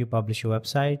before you publish your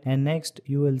website. And next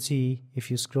you will see, if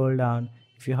you scroll down,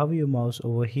 if you hover your mouse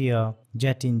over here,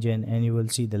 jet engine, and you will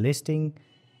see the listing,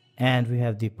 and we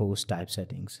have the post type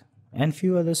settings and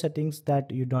few other settings that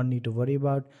you don't need to worry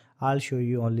about. I'll show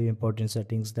you only important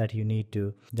settings that you need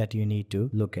to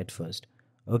look at first.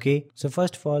 Okay, so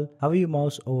first of all, hover your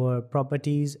mouse over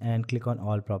properties and click on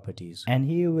all properties, and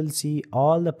here you will see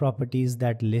all the properties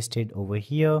that listed over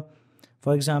here.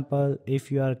 For example,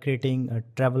 if you are creating a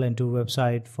travel and tour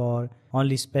website for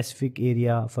only specific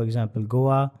area, for example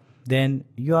Goa, then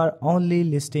you are only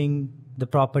listing the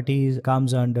properties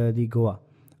comes under the Goa.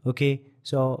 Okay,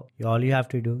 so all you have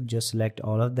to do, just select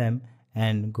all of them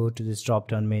and go to this drop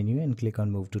down menu and click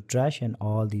on move to trash, and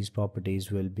all these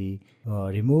properties will be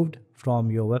removed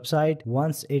from your website.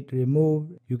 Once it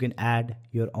removed, you can add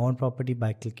your own property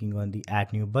by clicking on the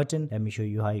add new button. Let me show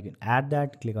you how you can add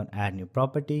that. Click on add new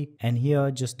property, and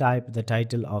here just type the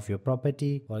title of your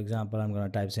property. For example, I'm going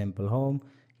to type simple home.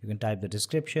 You can type the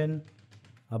description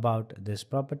about this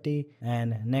property,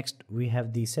 and next we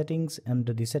have the settings.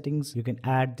 Under the settings, you can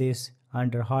add this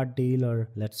under hot deal, or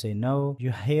let's say no.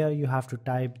 Here you have to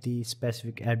type the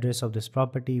specific address of this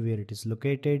property, where it is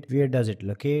located, where does it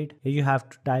locate. Here you have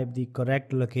to type the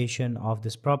correct location of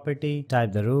this property,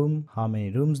 type the room, how many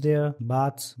rooms there,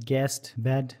 baths, guest,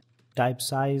 bed, type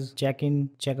size, check-in,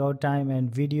 checkout time,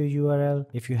 and video URL.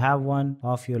 If you have one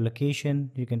of your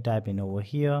location, you can type in over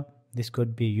here. This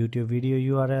could be YouTube video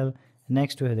URL.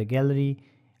 Next we have the gallery.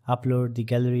 Upload the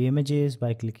gallery images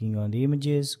by clicking on the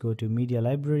images, go to media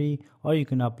library, or you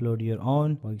can upload your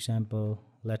own. For example,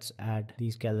 let's add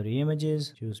these gallery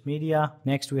images, choose media.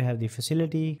 Next we have the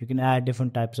facility. You can add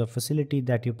different types of facility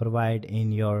that you provide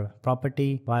in your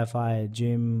property: Wi-Fi,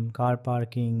 gym, car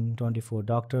parking, 24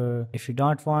 doctor. If you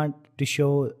don't want to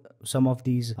show some of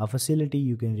these facility,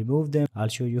 you can remove them. I'll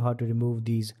show you how to remove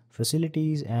these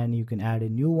facilities, and you can add a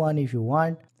new one if you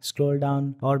want. Scroll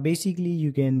down, or basically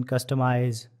you can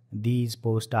customize these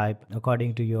post type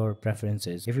according to your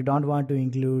preferences. If you don't want to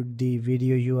include the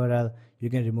video URL,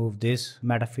 you can remove this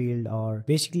meta field, or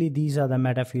basically these are the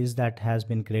meta fields that has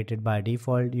been created by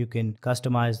default. You can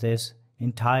customize this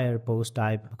entire post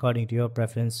type according to your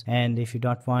preference, and if you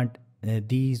don't want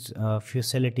these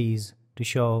facilities to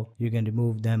show, you can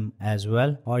remove them as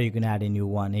well, or you can add a new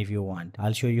one if you want.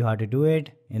 I'll show you how to do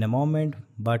it in a moment,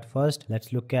 but first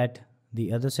let's look at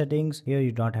the other settings. Here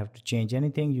you don't have to change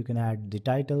anything. You can add the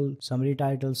title, summary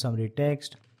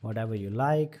text, whatever you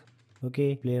like.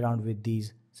 Okay, play around with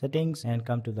these settings and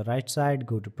come to the right side,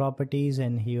 go to properties,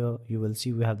 and here you will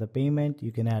see we have the payment.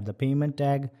 You can add the payment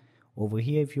tag. Over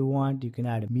here, if you want, you can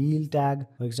add a meal tag,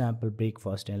 for example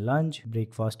breakfast and lunch,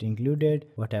 breakfast included,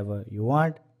 whatever you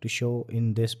want to show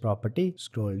in this property.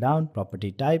 Scroll down,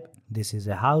 property type, this is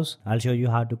a house. I'll show you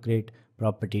how to create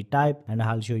property type, and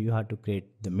I'll show you how to create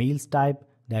the meals type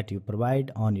that you provide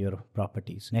on your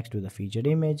properties. Next to the featured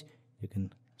image, you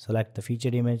can select the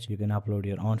featured image. You can upload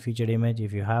your own featured image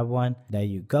if you have one. There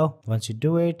you go. Once you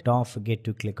do it, don't forget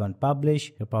to click on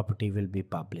publish. Your property will be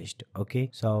published. Okay,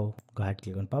 so go ahead,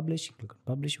 click on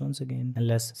publish once again, and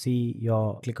let's see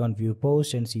your click on view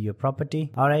post and see your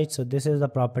property. Alright, so this is the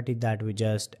property that we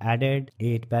just added: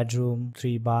 8 bedroom,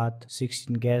 3 bath,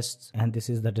 16 guests, and this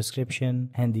is the description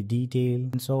and the detail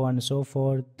and so on and so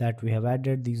forth that we have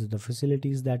added. These are the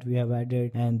facilities that we have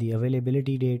added, and the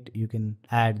availability date. You can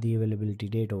add the availability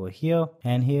date over here,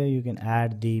 and here you can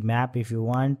add the map if you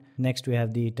want. Next we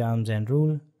have the terms and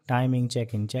rule, timing,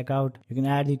 check-in, check-out. You can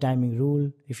add the timing rule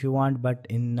if you want, but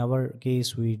in our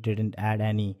case we didn't add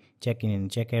any check-in and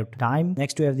check-out time.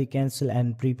 Next we have the cancel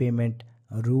and prepayment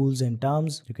rules and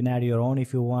terms. You can add your own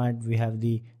if you want. We have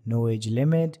the no age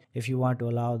limit. If you want to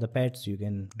allow the pets, you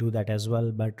can do that as well,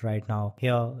 but right now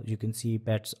here you can see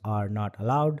pets are not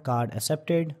allowed. Card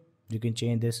accepted. You can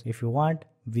change this if you want.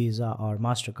 Visa or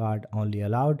MasterCard only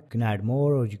allowed. You can add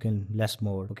more or you can less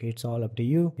more. Okay, it's all up to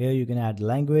you. Here you can add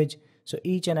language. So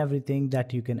each and everything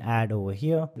that you can add over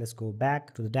here. Let's go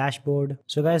back to the dashboard.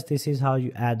 So guys, this is how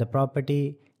you add the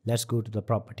property. Let's go to the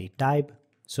property type.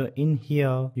 So in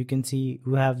here you can see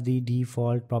we have the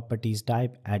default properties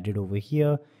type added over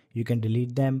here. You can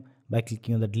delete them by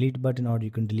clicking on the delete button, or you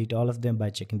can delete all of them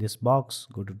by checking this box.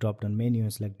 Go to drop down menu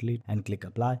and select delete and click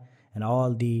apply, and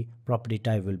all the property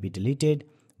type will be deleted.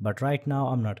 But right now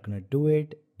I'm not going to do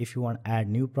it. If you want to add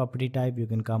new property type, you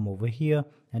can come over here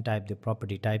and type the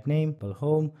property type name,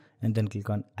 home, and then click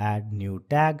on add new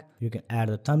tag. You can add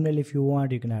a thumbnail if you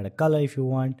want. You can add a color if you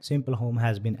want. Simple home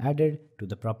has been added to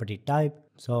the property type.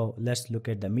 So let's look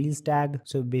at the meals tag.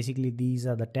 So basically these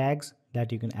are the tags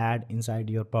that you can add inside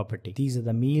your property. These are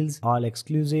the meals, all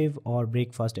exclusive, or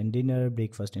breakfast and dinner,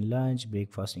 breakfast and lunch,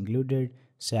 breakfast included,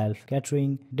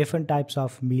 self-catering, different types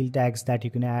of meal tags that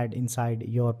you can add inside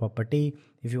your property.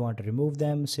 If you want to remove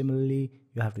them, similarly,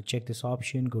 you have to check this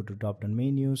option, go to drop down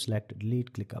menu, select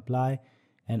delete, click apply,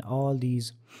 and all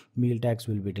these meal tags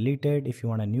will be deleted. If you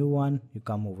want a new one, you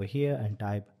come over here and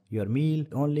type your meal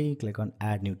only, click on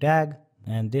add new tag,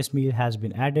 and this meal has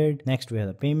been added. Next we have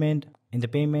the payment. In the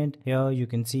payment, here you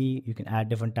can see you can add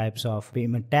different types of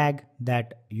payment tag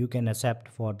that you can accept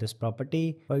for this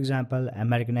property. For example,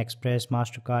 American Express,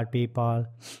 MasterCard, PayPal,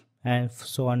 and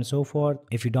so on and so forth.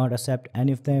 If you don't accept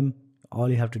any of them, all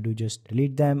you have to do just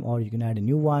delete them, or you can add a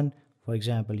new one. For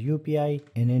example, UPI.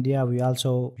 In India, we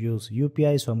also use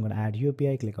UPI. So I'm going to add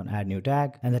UPI, click on add new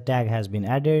tag, and the tag has been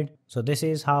added. So this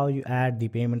is how you add the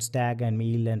payments tag and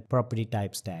meal and property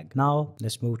types tag. Now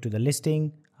let's move to the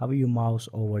listing. Hover your mouse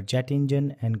over jet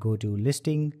engine and go to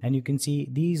listing, and you can see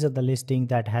these are the listing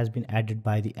that has been added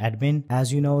by the admin.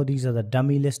 As you know, these are the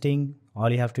dummy listing.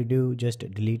 All you have to do, just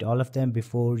delete all of them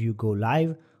before you go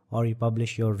live or you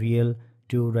publish your real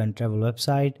tour and travel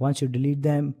website. Once you delete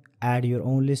them, add your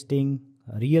own listing,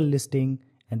 a real listing,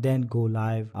 and then go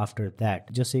live after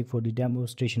that. Just say for the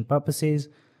demonstration purposes,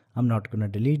 I'm not going to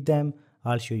delete them.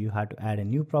 I'll show you how to add a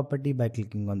new property by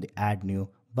clicking on the add new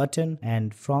button,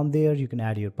 and from there you can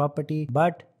add your property.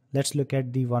 But let's look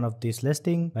at the one of this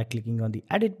listing by clicking on the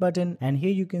edit button, and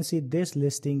here you can see this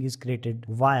listing is created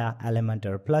via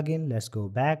Elementor plugin. Let's go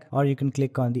back, or you can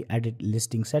click on the edit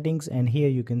listing settings, and here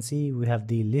you can see we have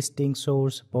the listing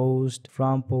source, post,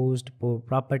 from post,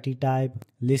 property type,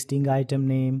 listing item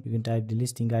name. You can type the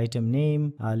listing item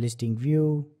name, listing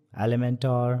view,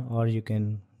 Elementor, or you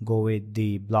can go with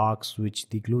the blocks which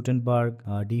the Gutenberg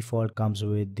default comes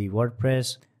with the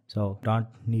WordPress. So don't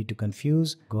need to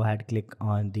confuse. Go ahead, click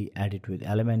on the edit with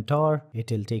Elementor.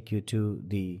 It will take you to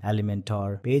the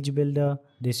Elementor page builder.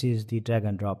 This is the drag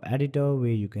and drop editor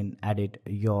where you can edit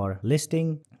your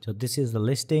listing. So this is the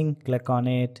listing. Click on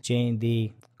it, change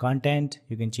the content,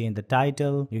 you can change the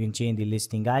title, you can change the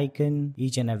listing icon,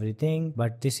 each and everything,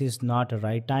 but this is not a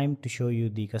right time to show you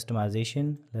the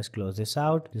customization. Let's close this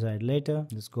out, decide later.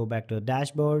 Let's go back to the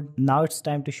dashboard. Now it's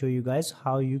time to show you guys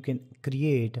how you can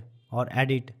create or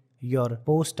edit your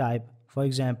post type. For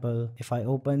example, if I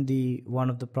open the one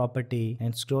of the property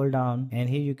and scroll down, and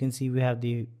here you can see we have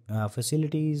the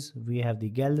facilities, we have the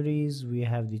galleries, we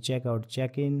have the checkout,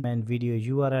 check-in, and video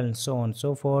URL, and so on and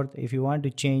so forth. If you want to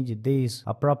change this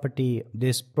property,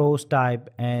 this post type,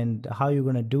 and how you're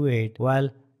gonna do it, well,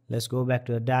 let's go back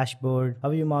to the dashboard.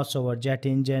 Hover your mouse over jet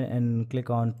engine and click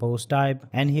on post type,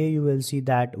 and here you will see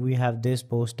that we have this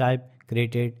post type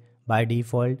created by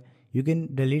default. You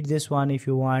can delete this one if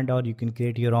you want, or you can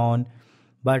create your own.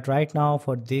 But right now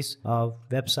for this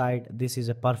website, this is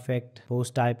a perfect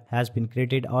post type has been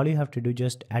created. All you have to do,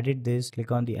 just edit this,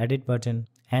 click on the edit button,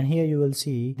 and here you will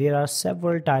see there are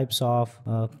several types of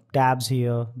tabs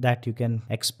here that you can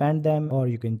expand them, or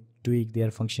you can tweak their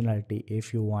functionality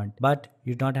if you want. But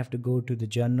you don't have to go to the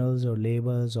journals or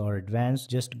labels or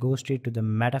advanced. Just go straight to the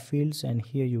meta fields, and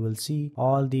here you will see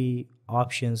all the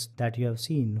options that you have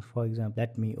seen. For example,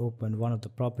 let me open one of the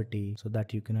property so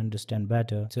that you can understand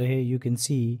better. So here you can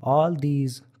see all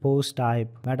these post type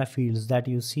meta fields that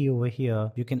you see over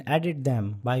here. You can edit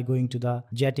them by going to the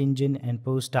jet engine and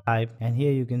post type, and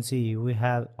here you can see we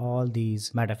have all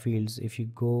these meta fields. If you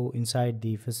go inside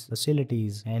the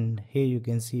facilities, and here you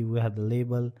can see we have the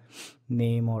label,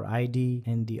 name or ID,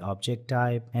 and the object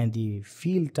type, and the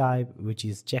field type, which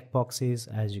is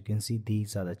checkboxes. As you can see,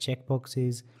 these are the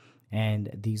checkboxes, and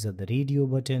these are the radio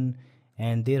button,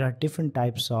 and there are different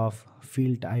types of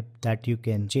field type that you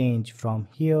can change from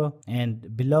here.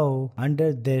 And below,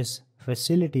 under this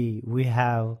facility, we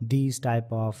have these type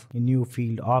of new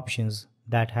field options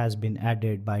that has been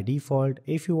added by default.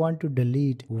 If you want to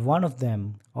delete one of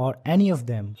them or any of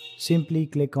them, simply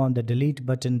click on the delete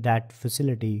button. That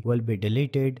facility will be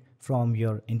deleted from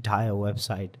your entire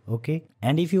website. Okay,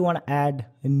 and if you want to add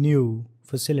a new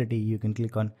facility, you can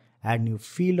click on add new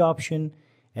field option,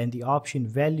 and the option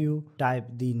value, type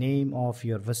the name of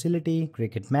your facility,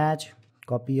 cricket match,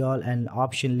 copy all, and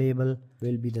option label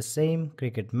will be the same,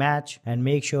 cricket match, and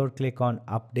make sure click on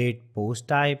update post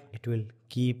type. It will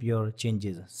keep your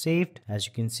changes saved. As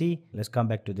you can see, let's come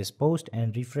back to this post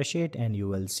and refresh it, and you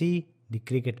will see the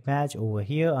cricket match over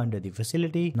here under the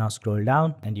facility. Now scroll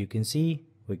down, and you can see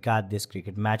we got this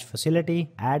cricket match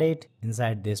facility. Add it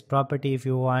inside this property. If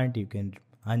you want, you can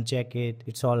uncheck it,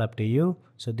 it's all up to you.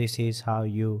 So this is how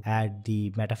you add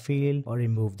the meta field or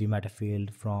remove the meta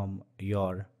field from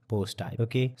your post type.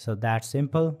 Okay, so that's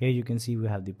simple. Here you can see we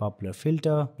have the popular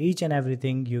filter. Each and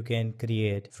everything you can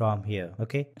create from here.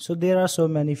 Okay, so there are so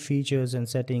many features and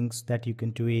settings that you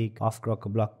can tweak of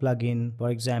Crocoblock plugin. For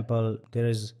example, there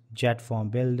is jet form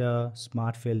builder,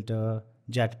 smart filter,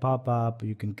 jet pop-up,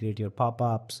 you can create your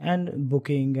pop-ups and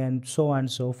booking and so on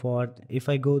and so forth. If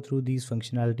I go through these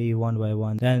functionality one by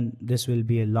one, then this will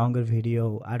be a longer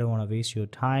video. I don't want to waste your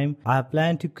time. I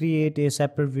plan to create a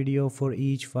separate video for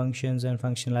each functions and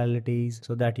functionalities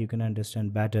so that you can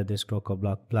understand better this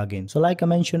Crocoblock plugin. So like I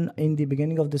mentioned in the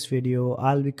beginning of this video,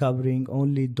 I'll be covering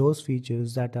only those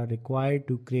features that are required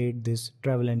to create this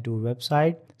travel and tour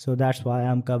website. So that's why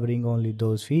I'm covering only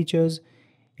those features.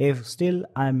 If still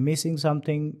I'm missing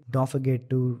something, don't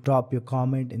forget to drop your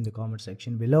comment in the comment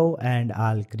section below and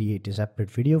I'll create a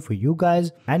separate video for you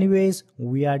guys. Anyways,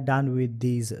 we are done with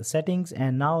these settings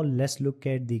and now let's look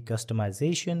at the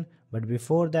customization. But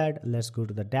before that, let's go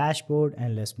to the dashboard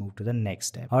and let's move to the next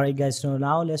step. Alright guys, so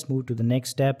now let's move to the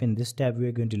next step. In this step,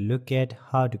 we're going to look at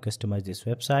how to customize this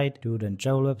website. To run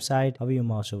travel website, hover your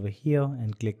mouse over here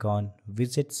and click on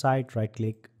visit site, right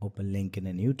click, open link in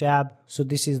a new tab. So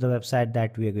this is the website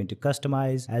that we are going to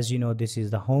customize. As you know, this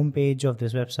is the home page of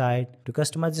this website. To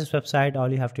customize this website, all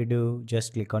you have to do,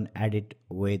 just click on edit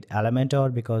with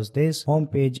Elementor, because this home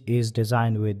page is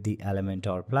designed with the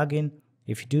Elementor plugin.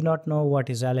 If you do not know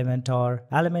what is Elementor,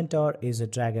 Elementor is a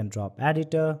drag and drop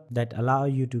editor that allow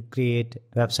you to create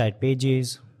website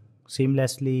pages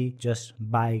seamlessly just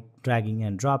by dragging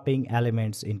and dropping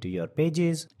elements into your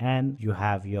pages, and you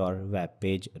have your web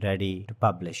page ready to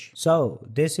publish. So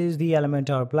this is the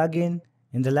Elementor plugin.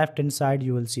 In the left hand side,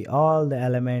 you will see all the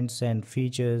elements and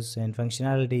features and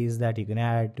functionalities that you can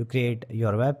add to create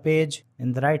your web page.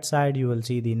 In the right side, you will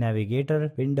see the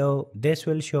navigator window. This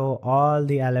will show all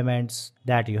the elements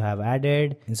that you have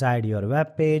added inside your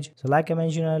web page. So like I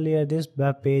mentioned earlier, this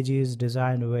web page is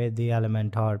designed with the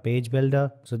Elementor page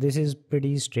builder. So this is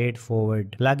pretty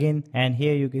straightforward plugin. And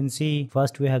here you can see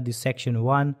first we have the section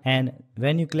 1, and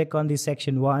when you click on the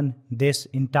section 1, this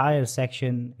entire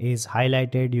section is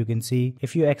highlighted. You can see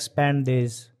if you expand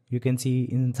this, you can see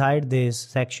inside this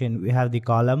section we have the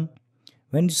column.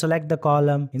 When you select the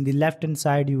column, in the left hand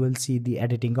side you will see the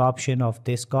editing option of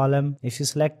this column. If you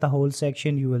select the whole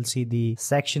section, you will see the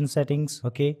section settings.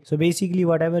 Okay, so basically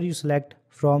whatever you select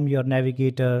from your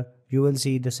navigator, you will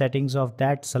see the settings of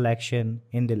that selection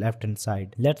in the left hand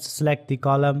side. Let's select the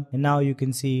column, and now you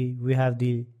can see we have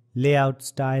the layout,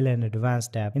 style and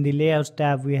advanced tab. In the layout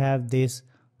tab we have this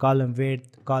column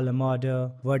width, column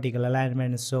order, vertical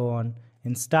alignment and so on.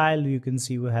 In style, you can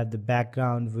see we have the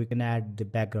background. We can add the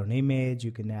background image,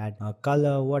 you can add a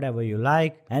color, whatever you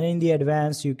like. And in the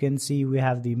advanced, you can see we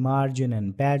have the margin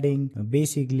and padding.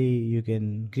 Basically, you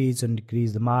can increase and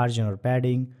decrease the margin or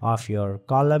padding of your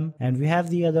column. And we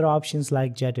have the other options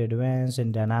like jet advanced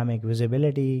and dynamic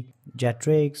visibility, jet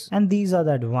tricks, and these are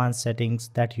the advanced settings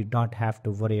that you don't have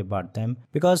to worry about them,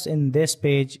 because in this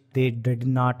page they did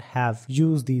not have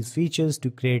used these features to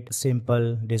create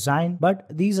simple design, but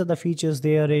these are the features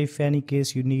there. If any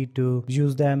case you need to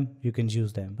use them, you can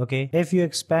use them. Okay, if you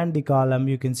expand the column,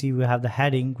 you can see we have the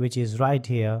heading, which is right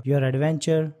here, your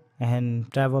adventure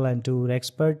and travel and tour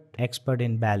expert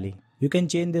in Bali. You can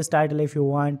change this title if you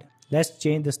want. Let's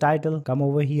change this title. Come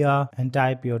over here and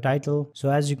type your title. So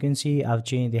as you can see, I've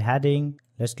changed the heading.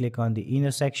 Let's click on the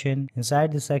inner section.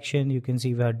 Inside the section, you can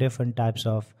see we have different types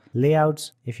of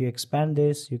layouts. If you expand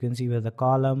this, you can see we have the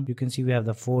column. You can see we have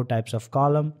the 4 types of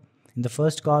column. In the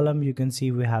first column, you can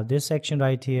see we have this section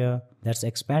right here. Let's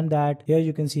expand that. Here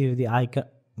you can see the icon.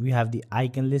 We have the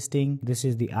icon listing. This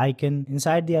is the icon.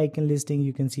 Inside the icon listing,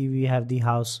 you can see we have the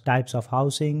house types of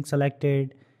housing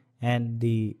selected. And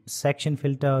the section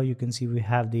filter, you can see we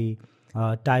have the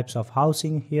types of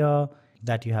housing here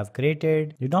that you have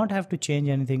created. You don't have to change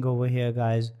anything over here,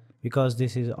 guys, because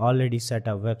this is already set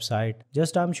up website.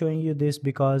 Just I'm showing you this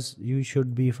because you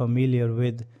should be familiar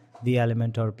with the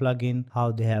Elementor plugin,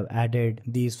 how they have added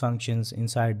these functions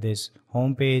inside this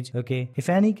home page. Okay, if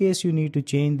any case you need to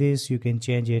change this, you can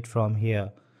change it from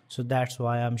here. So that's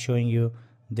why I'm showing you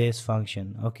this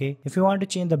function. Okay, if you want to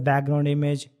change the background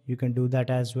image, you can do that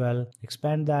as well.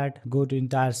 Expand that, go to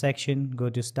entire section, go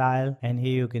to style, and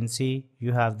here you can see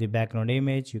you have the background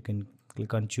image. You can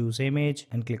click on choose image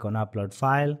and click on upload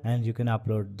file, and you can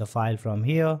upload the file from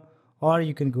here, or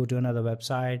you can go to another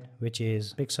website which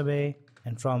is Pixabay,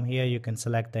 and from here you can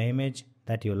select the image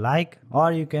that you like,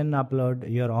 or you can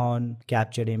upload your own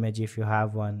captured image if you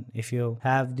have one. If you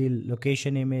have the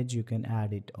location image, you can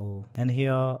add it. And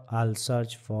here I'll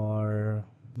search for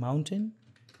mountain.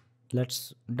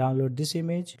 Let's download this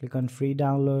image. Click on free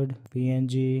download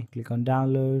PNG, click on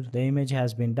download. The image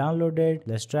has been downloaded.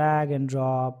 Let's drag and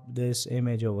drop this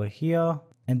image over here,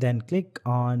 and then click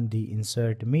on the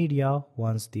insert media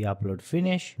once the upload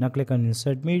finish. Now click on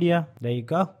insert media. There you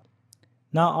go.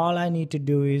 Now all I need to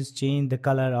do is change the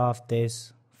color of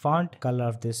this font, color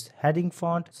of this heading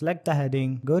font. Select the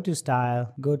heading, go to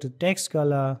style, go to text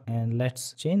color, and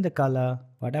let's change the color,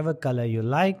 whatever color you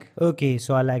like. Okay,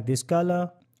 so I like this color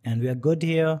and we are good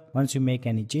here. Once you make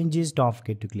any changes, don't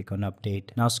forget to click on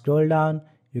update. Now scroll down,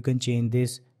 you can change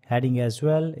this heading as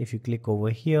well. If you click over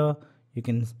here, you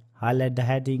can highlight the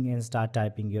heading and start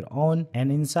typing your own.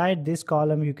 And inside this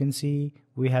column you can see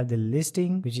we have the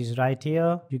listing, which is right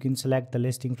here. You can select the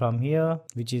listing from here,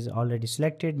 which is already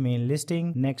selected, main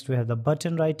listing. Next we have the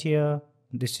button right here.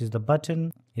 This is the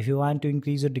button. If you want to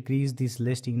increase or decrease this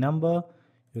listing number,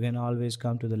 you can always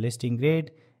come to the listing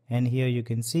grid, and here you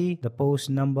can see the post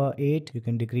number 8, you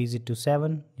can decrease it to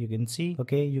 7. You can see,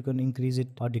 okay, you can increase it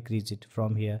or decrease it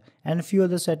from here, and a few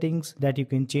other settings that you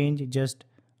can change. Just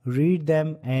read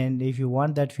them, and if you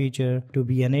want that feature to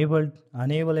be enabled,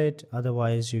 enable it,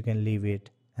 otherwise you can leave it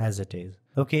as it is.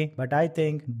 Okay, but I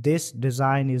think this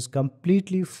design is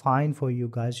completely fine for you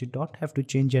guys. You don't have to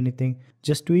change anything,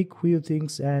 just tweak few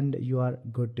things and you are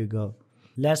good to go.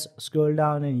 Let's scroll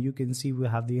down and you can see we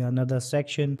have the another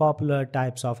section, popular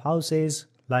types of houses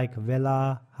like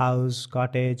villa, house,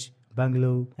 cottage,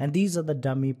 bungalow, and these are the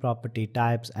dummy property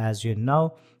types. As you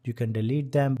know, you can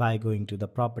delete them by going to the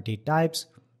property types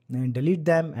and delete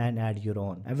them and add your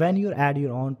own. And when you add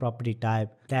your own property type,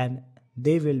 then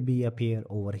they will be appear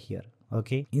over here.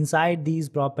 Okay, inside these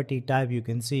property type you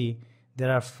can see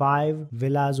there are 5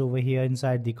 villas over here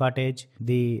inside the cottage,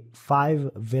 the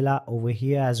 5 villa over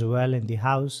here as well in the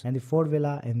house, and the 4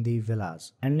 villa in the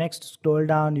villas. And next, scroll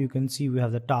down, you can see we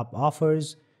have the top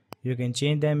offers. You can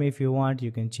change them if you want.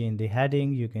 You can change the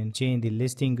heading, you can change the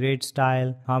listing grid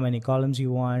style, how many columns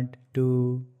you want,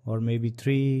 2 or maybe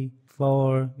 3,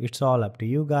 4, it's all up to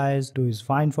you guys. 2 is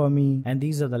fine for me. And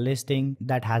these are the listing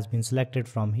that has been selected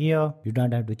from here. You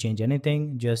don't have to change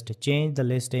anything, just change the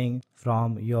listing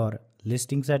from your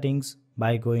listing settings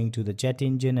by going to the chat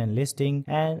engine and listing,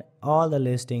 and all the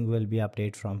listing will be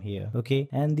updated from here. Okay,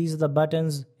 and these are the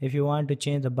buttons. If you want to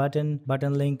change the button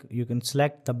link, you can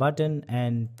select the button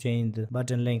and change the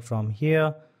button link from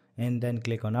here, and then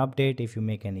click on update if you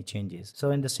make any changes.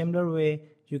 So in the similar way,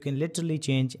 you can literally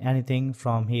change anything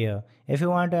from here. If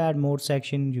you want to add more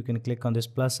section, you can click on this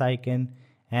plus icon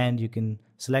and you can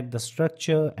select the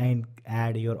structure and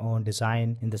add your own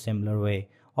design in the similar way.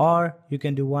 Or you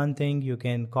can do one thing, you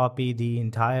can copy the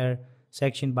entire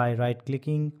section by right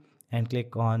clicking and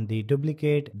click on the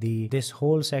duplicate. This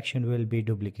whole section will be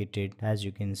duplicated, as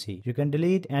you can see. You can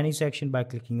delete any section by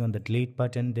clicking on the delete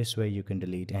button. This way you can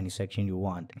delete any section you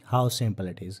want. How simple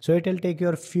it is. So it will take you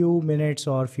a few minutes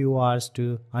or few hours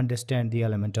to understand the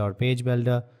Elementor page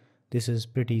builder. This is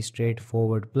pretty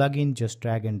straightforward plugin. Just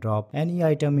drag and drop any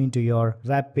item into your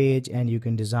web page and you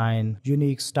can design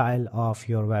unique style of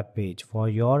your web page for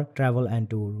your travel and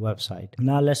tour website.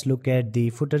 Now let's look at the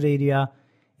footer area.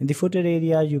 In the footer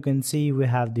area, you can see we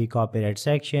have the copyright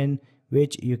section,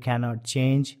 which you cannot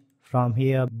change from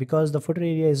here because the footer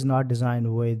area is not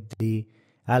designed with the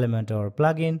Elementor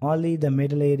plugin. Only the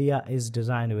middle area is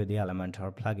designed with the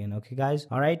Elementor plugin. Okay guys,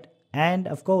 all right. And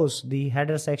of course, the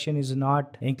header section is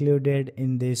not included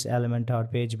in this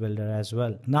Elementor page builder as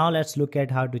well. Now let's look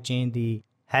at how to change the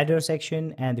header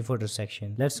section and the footer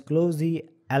section. Let's close the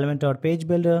Elementor page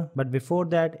builder, but before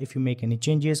that, if you make any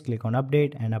changes, click on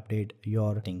update and update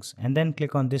your things, and then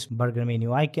click on this burger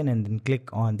menu icon and then click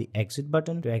on the exit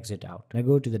button to exit out. Now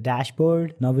go to the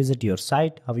dashboard. Now visit your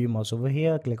site. Hover your mouse over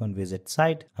here, click on visit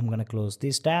site. I'm gonna close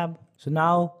this tab. So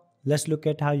now let's look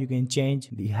at how you can change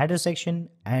the header section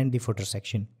and the footer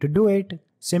section. To do it,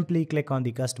 simply click on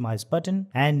the customize button,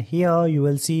 and here you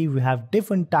will see we have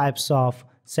different types of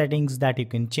settings that you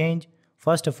can change.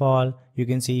 First of all, you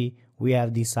can see we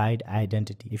have the site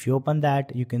identity. If you open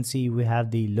that, you can see we have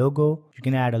the logo. You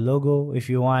can add a logo if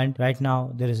you want. Right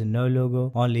now there is no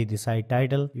logo, only the site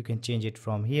title. You can change it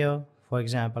from here. For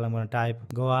example, I'm going to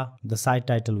type Goa. The site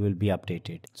title will be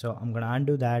updated. So I'm going to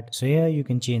undo that. So here you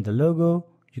can change the logo.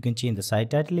 You can change the site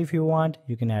title if you want.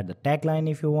 You can add the tagline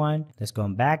if you want. Let's go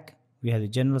back. We have the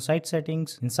general site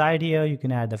settings. Inside here, you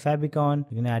can add the favicon.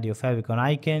 You can add your favicon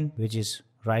icon, which is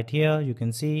right here. You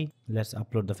can see. Let's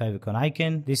upload the favicon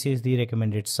icon. This is the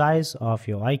recommended size of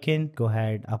your icon. Go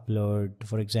ahead, upload,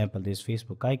 for example, this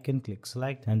Facebook icon. Click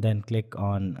select and then click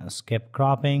on skip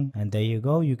cropping. And there you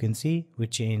go. You can see we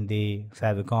change the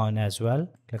favicon as well.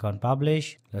 Click on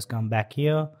publish. Let's come back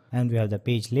here and we have the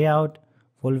page layout,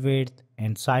 full width,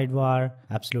 and sidebar.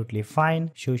 Absolutely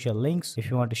fine. Social links. If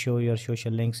you want to show your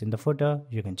social links in the footer,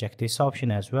 you can check this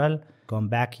option as well. Come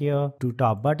back here to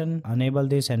top button, enable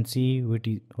this and see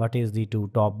what is the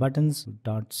 2 top buttons.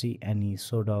 Don't see any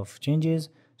sort of changes,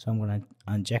 so I'm gonna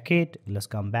uncheck it. Let's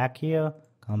come back here,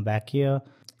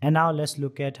 and now let's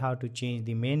look at how to change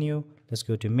the menu. Let's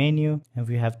go to menu, and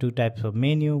we have 2 types of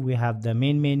menu. We have the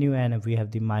main menu and we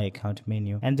have the my account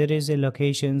menu, and there is a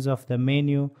locations of the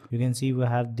menu. You can see we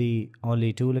have the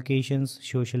only 2 locations,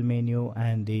 social menu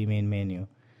and the main menu.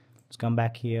 Let's come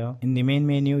back here. In the main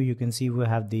menu, you can see we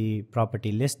have the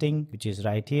property listing, which is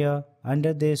right here.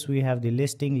 Under this, we have the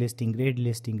listing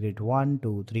grid 1,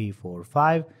 2, 3, 4,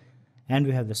 5. And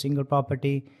we have the single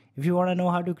property. If you want to know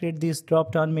how to create this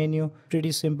drop down menu,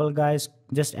 pretty simple guys.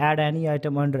 Just add any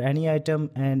item under any item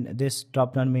and this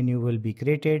drop down menu will be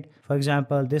created. For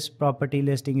example, this property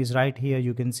listing is right here.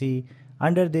 You can see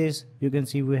under this, you can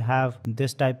see we have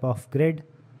this type of grid,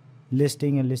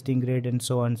 listing and listing grid and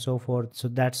so on and so forth. So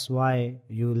that's why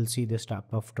you will see this type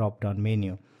of drop down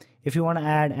menu. If you want to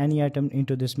add any item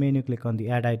into this menu, click on the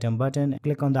add item button,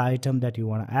 click on the item that you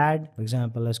want to add. For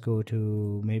example, let's go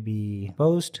to maybe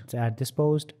post. Let's add this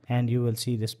post and you will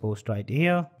see this post right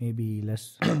here. Maybe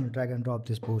let's drag and drop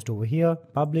this post over here.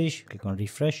 Publish, click on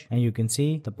refresh and you can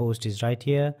see the post is right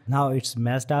here. Now it's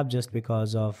messed up just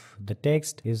because of the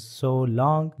text is so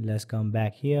long. Let's come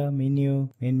back here, menu,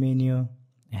 main menu,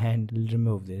 and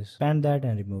remove this. Expand that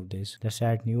and remove this. Let's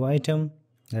add new item.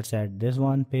 Let's add this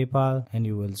one, PayPal, and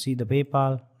you will see the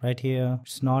PayPal right here.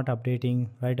 It's not updating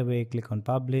right away. Click on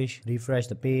publish, refresh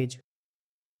the page,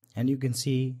 and you can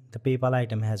see the PayPal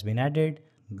item has been added.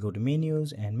 Go to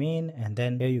menus and main, and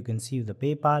then here you can see the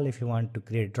PayPal. If you want to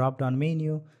create drop down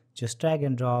menu, just drag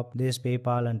and drop this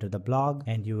PayPal under the blog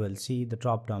and you will see the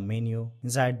drop down menu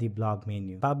inside the blog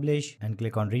menu. Publish and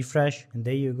click on refresh and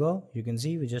there you go. You can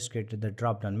see we just created the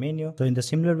drop down menu. So in the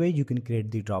similar way, you can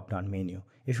create the drop down menu.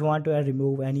 If you want to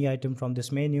remove any item from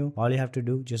this menu, all you have to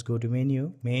do, just go to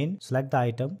menu, main, select the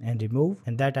item and remove,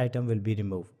 and that item will be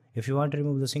removed. If you want to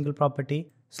remove the single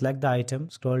property, select the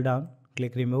item, scroll down,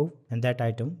 click remove, and that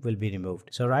item will be removed.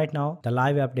 So right now the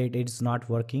live update is not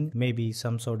working, maybe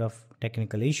some sort of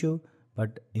technical issue,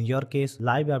 but in your case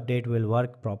live update will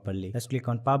work properly. Let's click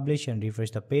on publish and refresh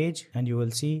the page and you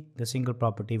will see the single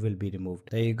property will be removed.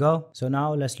 There you go. So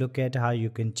now let's look at how you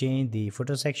can change the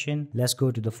footer section. Let's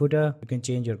go to the footer. You can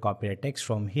change your copyright text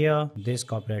from here, this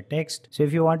copyright text. So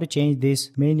if you want to change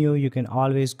this menu, you can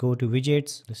always go to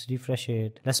widgets. Let's refresh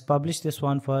it. Let's publish this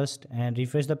one first and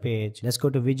refresh the page. Let's go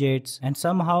to widgets, and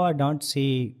somehow I don't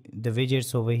see the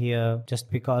widgets over here just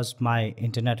because my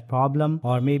internet problem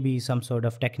or maybe some sort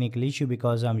of technical issue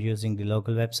because I'm using the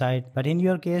local website. But in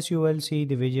your case, you will see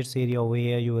the widgets area over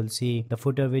here. You will see the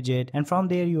footer widget, and from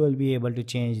there you will be able to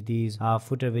change these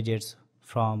footer widgets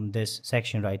from this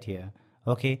section right here.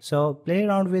 Okay, so play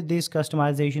around with these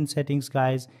customization settings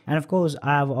guys, and of course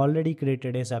I have already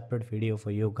created a separate video for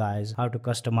you guys how to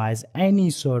customize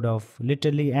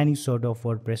literally any sort of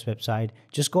WordPress website.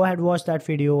 Just go ahead, watch that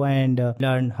video and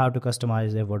learn how to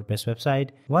customize a WordPress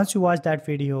website. Once you watch that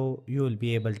video, you will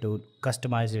be able to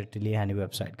customize literally any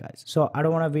website guys. So I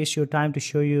don't want to waste your time to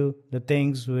show you the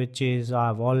things which is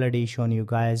I've already shown you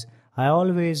guys. I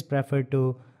always prefer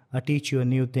to teach you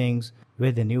new things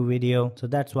with a new video, so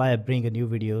that's why I bring a new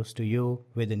videos to you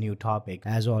with a new topic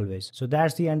as always. So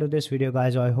that's the end of this video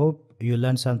guys. I hope you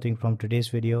learned something from today's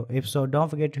video. If so, don't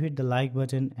forget to hit the like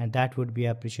button and that would be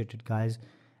appreciated guys,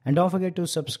 and don't forget to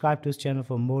subscribe to this channel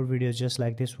for more videos just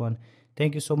like this one.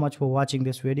 Thank you so much for watching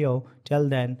this video. Till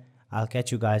then, I'll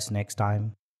catch you guys next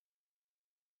time.